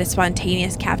 we had a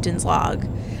spontaneous captain's log.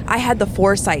 I had the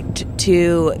foresight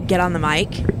to get on the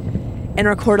mic and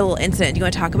record a little incident. Do you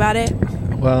want to talk about it?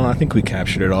 Well, I think we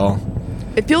captured it all.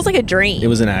 It feels like a dream. It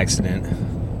was an accident.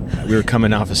 We were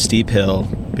coming off a steep hill,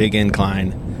 big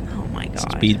incline. Oh my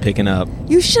God. Speed picking up.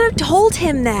 You should have told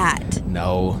him that.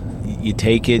 No. You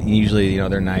take it, and usually,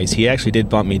 they're nice. He actually did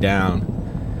bump me down,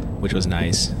 which was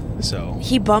nice. So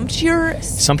He bumped your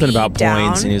something about down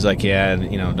points, and he was like, "Yeah,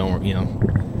 don't."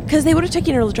 because they would have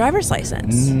taken your driver's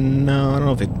license. No, I don't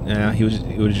know if it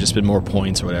would have just been more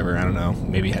points or whatever. I don't know.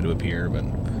 Maybe he had to appear, but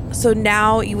So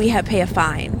now we have pay a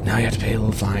fine. now you have to pay a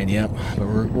little fine. Yep, but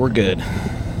we're good.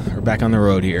 We're back on the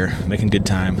road here, making good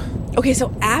time. Okay,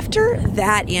 so after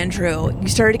that, Andrew, you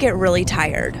started to get really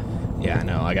tired. Yeah,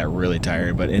 no, I got really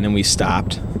tired, and then we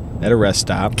stopped at a rest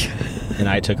stop, and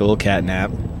I took a little cat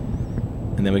nap,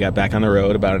 and then we got back on the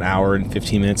road about an hour and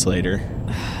 15 minutes later.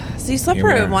 So you slept Here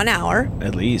we for are. 1 hour.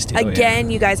 At least.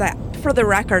 Again, you guys, for the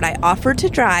record, I offered to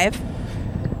drive.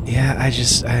 Yeah, I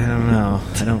don't know.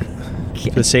 For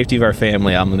the safety of our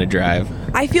family, I'm going to drive.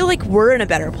 I feel like we're in a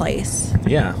better place.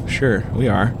 Yeah, sure, we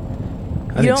are.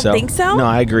 You don't think so? No,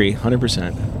 I agree,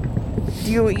 100%.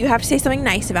 You have to say something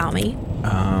nice about me.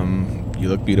 You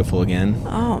look beautiful again.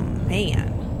 Oh,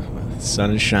 man. The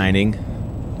sun is shining.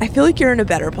 I feel like you're in a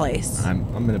better place.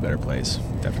 I'm in a better place,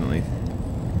 definitely.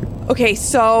 Okay,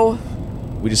 so...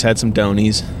 We just had some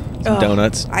donies, some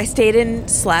donuts. I stayed and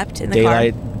slept in the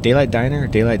car. Daylight Diner,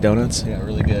 Daylight Donuts. Yeah,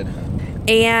 really good.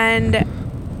 And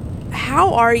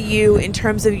how are you in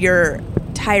terms of your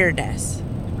tiredness?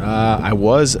 I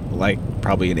was like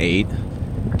probably an 8,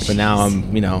 but now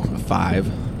I'm, a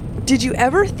 5. Did you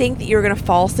ever think that you were going to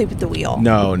fall asleep at the wheel?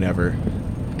 No, never.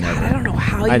 God, I don't know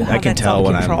how you have I can that tell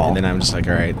when self-control. and then I'm just like,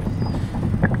 all right.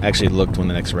 I actually looked when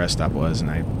the next rest stop was,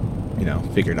 and I,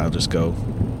 figured I'll just go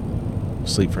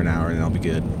sleep for an hour and I'll be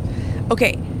good.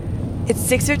 Okay, it's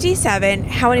 6:57.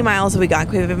 How many miles have we got?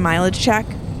 Can we have a mileage check?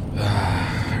 All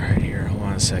right, here. Hold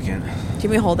on a second. Can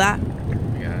we hold that?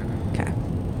 We got it. Okay.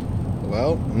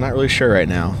 Well, I'm not really sure right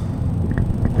now.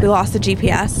 We lost the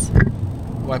GPS.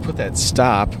 Well, I put that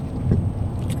stop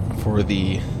for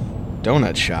the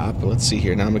donut shop. But let's see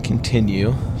here. Now I'm going to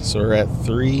continue. So we're at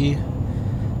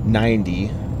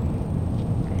 390.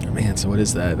 Man, so what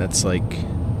is that? That's like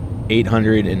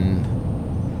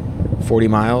 840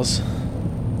 miles.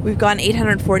 We've gone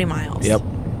 840 miles. Yep.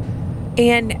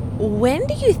 And when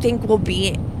do you think we'll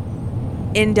be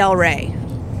in Delray?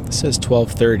 It says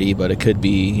 12:30, but it could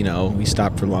be, we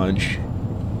stopped for lunch.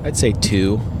 I'd say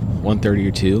 1:30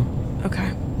 or 2.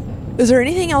 Okay. Is there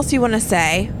anything else you want to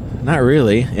say? Not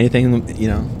really. Anything,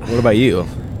 what about you?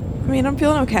 I mean, I'm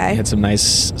feeling okay. Had some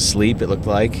nice sleep, it looked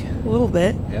like. A little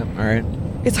bit. Yep, all right.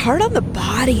 It's hard on the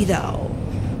body, though.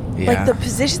 Yeah. Like, the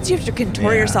positions you have to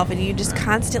contort yourself in, you're just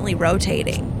constantly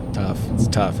rotating. Tough. It's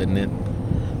tough, isn't it?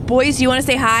 Boys, you want to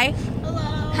say hi?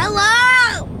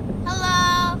 Hello.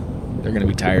 Hello. They're going to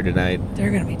be tired tonight.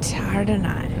 They're going to be tired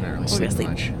tonight. They're not really We're sleeping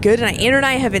gonna sleep much. good tonight. Andrew and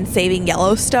I have been saving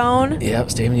Yellowstone. Yep,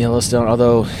 staying in Yellowstone.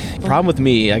 Although, problem with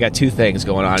me, I got 2 things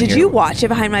going on here. Did you watch it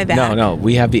behind my back? No.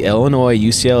 We have the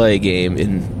Illinois-UCLA game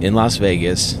in Las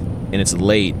Vegas, and it's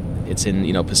late. It's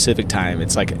in, Pacific time.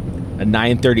 It's like a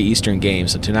 9:30 Eastern game.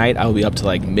 So tonight, I'll be up to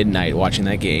like midnight watching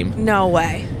that game. No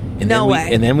way. And no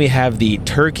way. And then we have the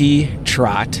turkey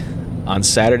trot on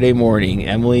Saturday morning.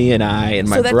 Emily and I and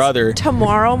my brother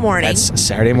tomorrow morning. That's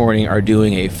Saturday morning are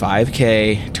doing a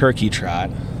 5K turkey trot.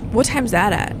 What time's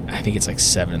that at? I think it's like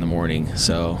 7 in the morning.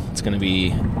 So it's going to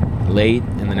be late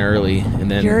and then early, and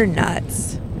then you're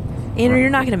nuts, Andrew. You're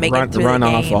not going to make it through run the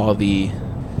off game. all the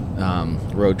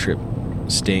road trip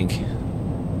stink.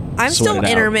 I'm still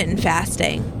intermittent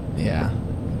fasting. Yeah,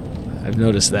 I've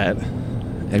noticed that.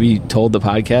 Have you told the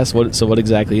podcast what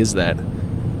exactly is that?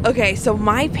 Okay, so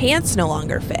my pants no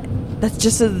longer fit. That's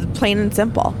just plain and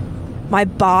simple. My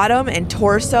bottom and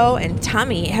torso and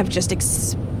tummy have just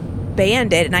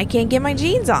expanded, and I can't get my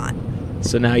jeans on.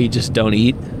 So now you just don't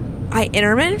eat? I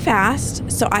intermittent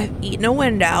fast, so I've eaten a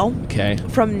window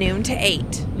from noon to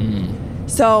 8.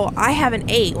 So I haven't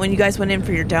ate when you guys went in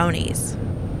for your donies.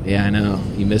 Yeah, I know.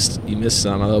 You missed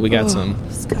some, although we got some.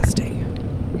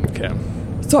 Disgusting. Okay.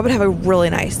 So I'm going to have a really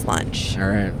nice lunch. All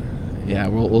right. Yeah,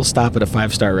 we'll stop at a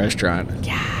 5-star restaurant.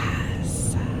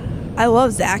 Yes. I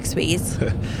love Zaxby's.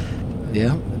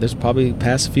 Yeah, there's probably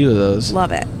past a few of those.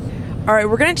 Love it. All right,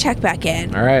 we're going to check back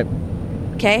in. All right.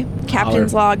 Okay?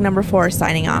 Captain's log number 4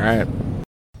 signing off. All right.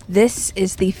 This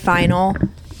is the final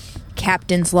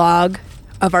captain's log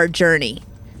of our journey.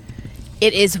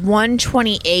 It is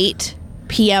 1:28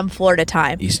 p.m. Florida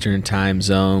time. Eastern time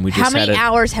zone. How many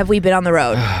hours have we been on the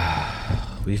road?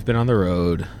 We've been on the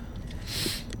road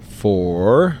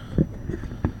for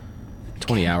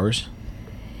 20 hours.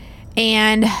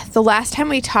 And the last time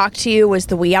we talked to you was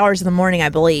the wee hours of the morning, I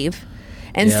believe.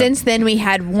 And since then, we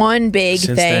had one big thing.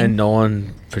 Since then,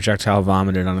 Nolan projectile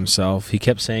vomited on himself. He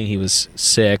kept saying he was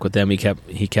sick, but then he kept,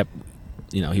 he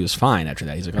was fine after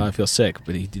that. He's like, I feel sick.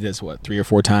 But he did this, 3 or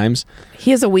 4 times? He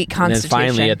has a weak constitution. And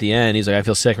then finally, at the end, he's like, I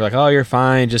feel sick. We're like, oh, you're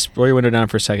fine. Just roll your window down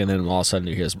for a second. And then all of a sudden,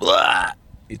 he hears, blah!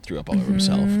 He threw up all over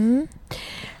himself.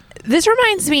 This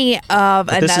reminds me of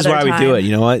another time. This is why we do it.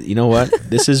 You know what?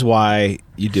 This is why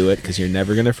you do it, because you're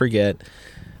never going to forget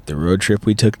the road trip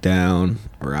we took down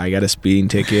where I got a speeding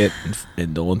ticket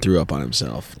and Nolan threw up on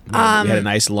himself. We had a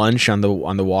nice lunch on the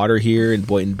water here in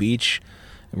Boynton Beach,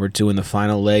 and we're doing the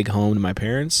final leg home to my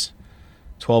parents.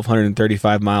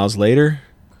 1,235 miles later,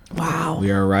 wow,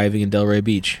 we are arriving in Delray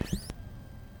Beach.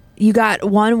 You got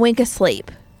one wink of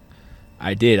sleep.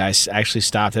 I did. I actually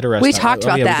stopped at a restaurant. We talked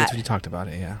about that. We talked about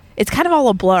it, yeah. It's kind of all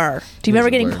a blur. Do you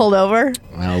remember getting pulled over?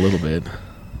 Well, a little bit.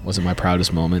 Wasn't my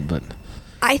proudest moment, but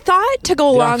I thought to go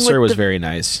along with the officer was very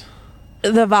nice.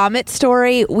 The vomit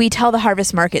story, we tell the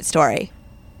Harvest Market story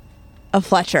of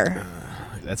Fletcher.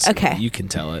 That's okay. You can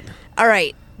tell it. All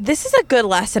right. This is a good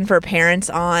lesson for parents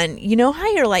on, you know how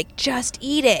you're like, just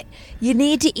eat it. You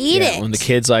need to eat it. When the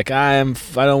kid's like, I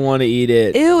don't want to eat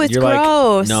it. Ew, it's you're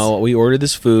gross. Like, no, we ordered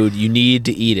this food. You need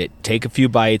to eat it. Take a few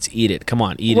bites. Eat it. Come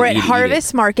on, eat it. We're at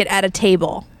Harvest Market at a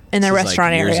table in the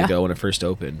restaurant area. Years ago when it first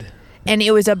opened. And it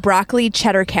was a broccoli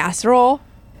cheddar casserole.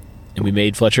 And we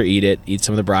made Fletcher eat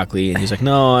some of the broccoli. And he's like,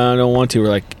 no, I don't want to. We're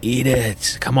like, eat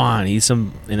it. Come on, eat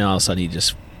some. And all of a sudden, he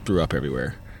just threw up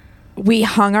everywhere. We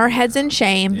hung our heads in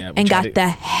shame and got the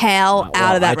hell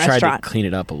out of that restaurant. I tried to clean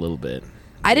it up a little bit.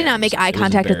 I did not make eye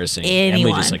contact with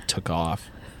anyone. Emily just took off.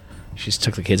 She just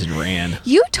took the kids and ran.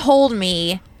 You told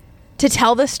me to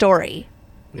tell the story.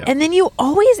 Yep. And then you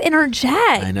always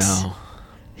interject. I know.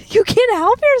 You can't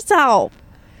help yourself.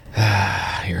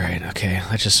 You're right. Okay.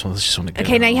 Let's just want to go.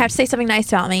 Okay, now you have to say something nice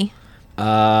about me.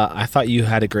 I thought you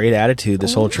had a great attitude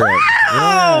this whole trip.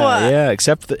 Wow! Yeah,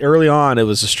 except early on it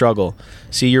was a struggle.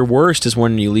 See, your worst is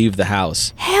when you leave the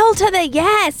house. Hell to the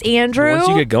yes, Andrew. Once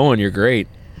you get going, you're great.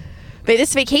 But this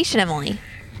is Vacation Emily.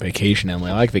 Vacation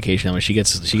Emily. I like Vacation Emily. She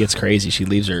gets crazy. She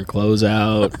leaves her clothes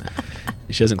out.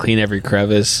 She doesn't clean every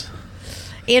crevice.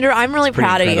 Andrew, I'm really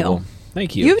proud of you.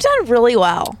 Thank you. You've done really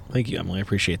well. Thank you, Emily. I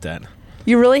appreciate that.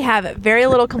 You really have it. Very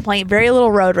little complaint, very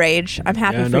little road rage. I'm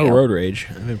happy for you. No road rage.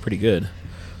 I've been pretty good.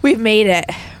 We've made it.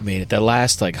 That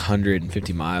last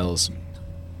 150 miles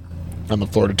on the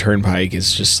Florida Turnpike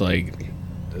is just like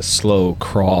a slow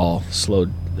crawl.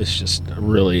 It's just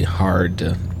really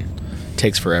hard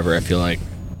takes forever, I feel like.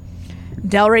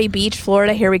 Delray Beach,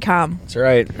 Florida, here we come. That's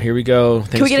right. Here we go.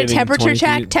 Can we get a temperature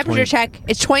check? Temperature check.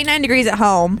 It's 29 degrees at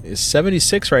home. It's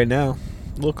 76 right now.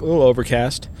 A little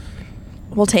overcast.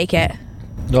 We'll take it.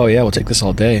 Oh, yeah. We'll take this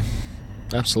all day.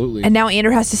 Absolutely. And now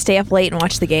Andrew has to stay up late and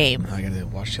watch the game. I got to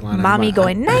watch the line. Mommy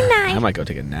going, night-night. I might go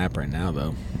take a nap right now,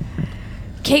 though.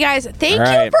 Okay, guys, thank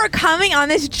you for coming on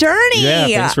this journey. Yeah,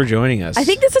 thanks for joining us. I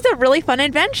think this is a really fun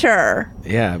adventure.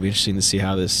 Yeah, it'll be interesting to see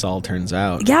how this all turns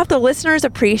out. Yeah, if the listeners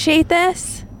appreciate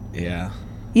this. Yeah.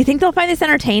 You think they'll find this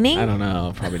entertaining? I don't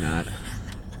know. Probably not.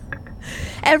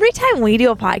 Every time we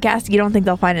do a podcast, you don't think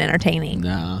they'll find it entertaining.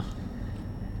 No.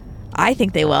 I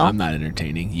think they will. I'm not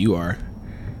entertaining. You are.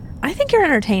 I think you're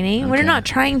entertaining. Okay. We're not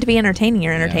trying to be entertaining.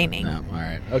 You're entertaining. Yeah, no, all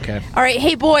right. Okay. All right.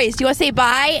 Hey, boys, do you want to say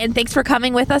bye? And thanks for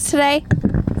coming with us today.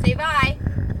 Say bye.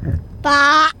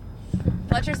 Bye.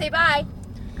 Fletcher, say bye.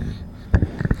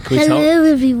 Hello,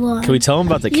 everyone. Can we tell them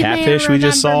about the You may catfish we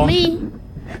just saw? remember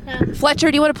me. Fletcher,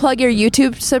 do you want to plug your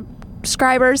YouTube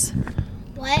subscribers?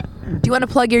 What? Do you want to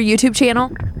plug your YouTube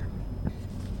channel?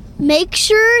 Make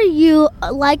sure you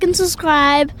like and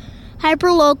subscribe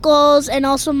Hyperlocals and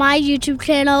also my YouTube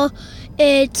channel.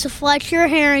 It's Fletcher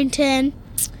Harrington.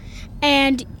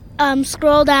 And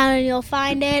scroll down and you'll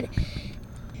find it.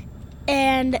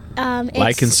 And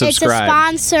Like and subscribe. It's a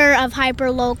sponsor of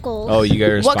Hyperlocals. Oh, you guys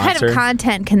are a What sponsor? kind of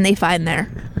content can they find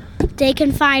there? They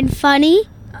can find funny.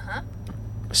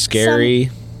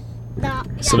 Scary.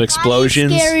 Some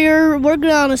explosions. Scarier. We're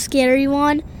going on a scary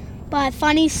one. But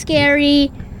funny,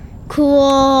 scary,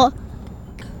 cool,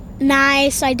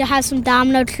 nice. I have some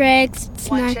domino tricks.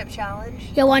 It's nice. Chip challenge.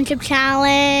 Yeah, one chip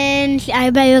challenge. I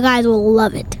bet you guys will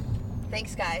love it.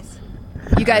 Thanks, guys.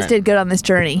 You guys did good on this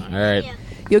journey. All right. Yeah.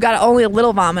 You got only a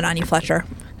little vomit on you, Fletcher.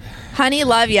 Honey,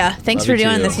 love ya. Thanks Love for you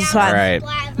doing too. this. This is fun. All right.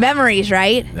 Memories,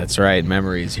 right? That's right.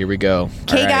 Memories. Here we go.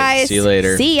 Okay, All right. guys. See you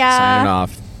later. See ya. Signing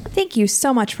off. Thank you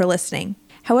so much for listening.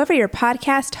 However your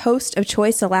podcast host of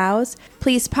choice allows,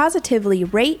 please positively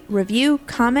rate, review,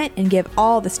 comment, and give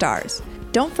all the stars.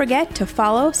 Don't forget to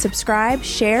follow, subscribe,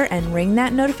 share, and ring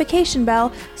that notification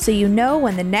bell so you know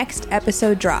when the next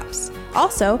episode drops.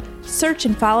 Also, search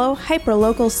and follow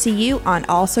Hyperlocal CU on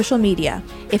all social media.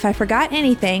 If I forgot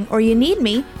anything or you need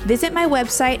me, visit my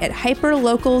website at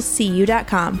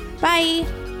hyperlocalcu.com. Bye!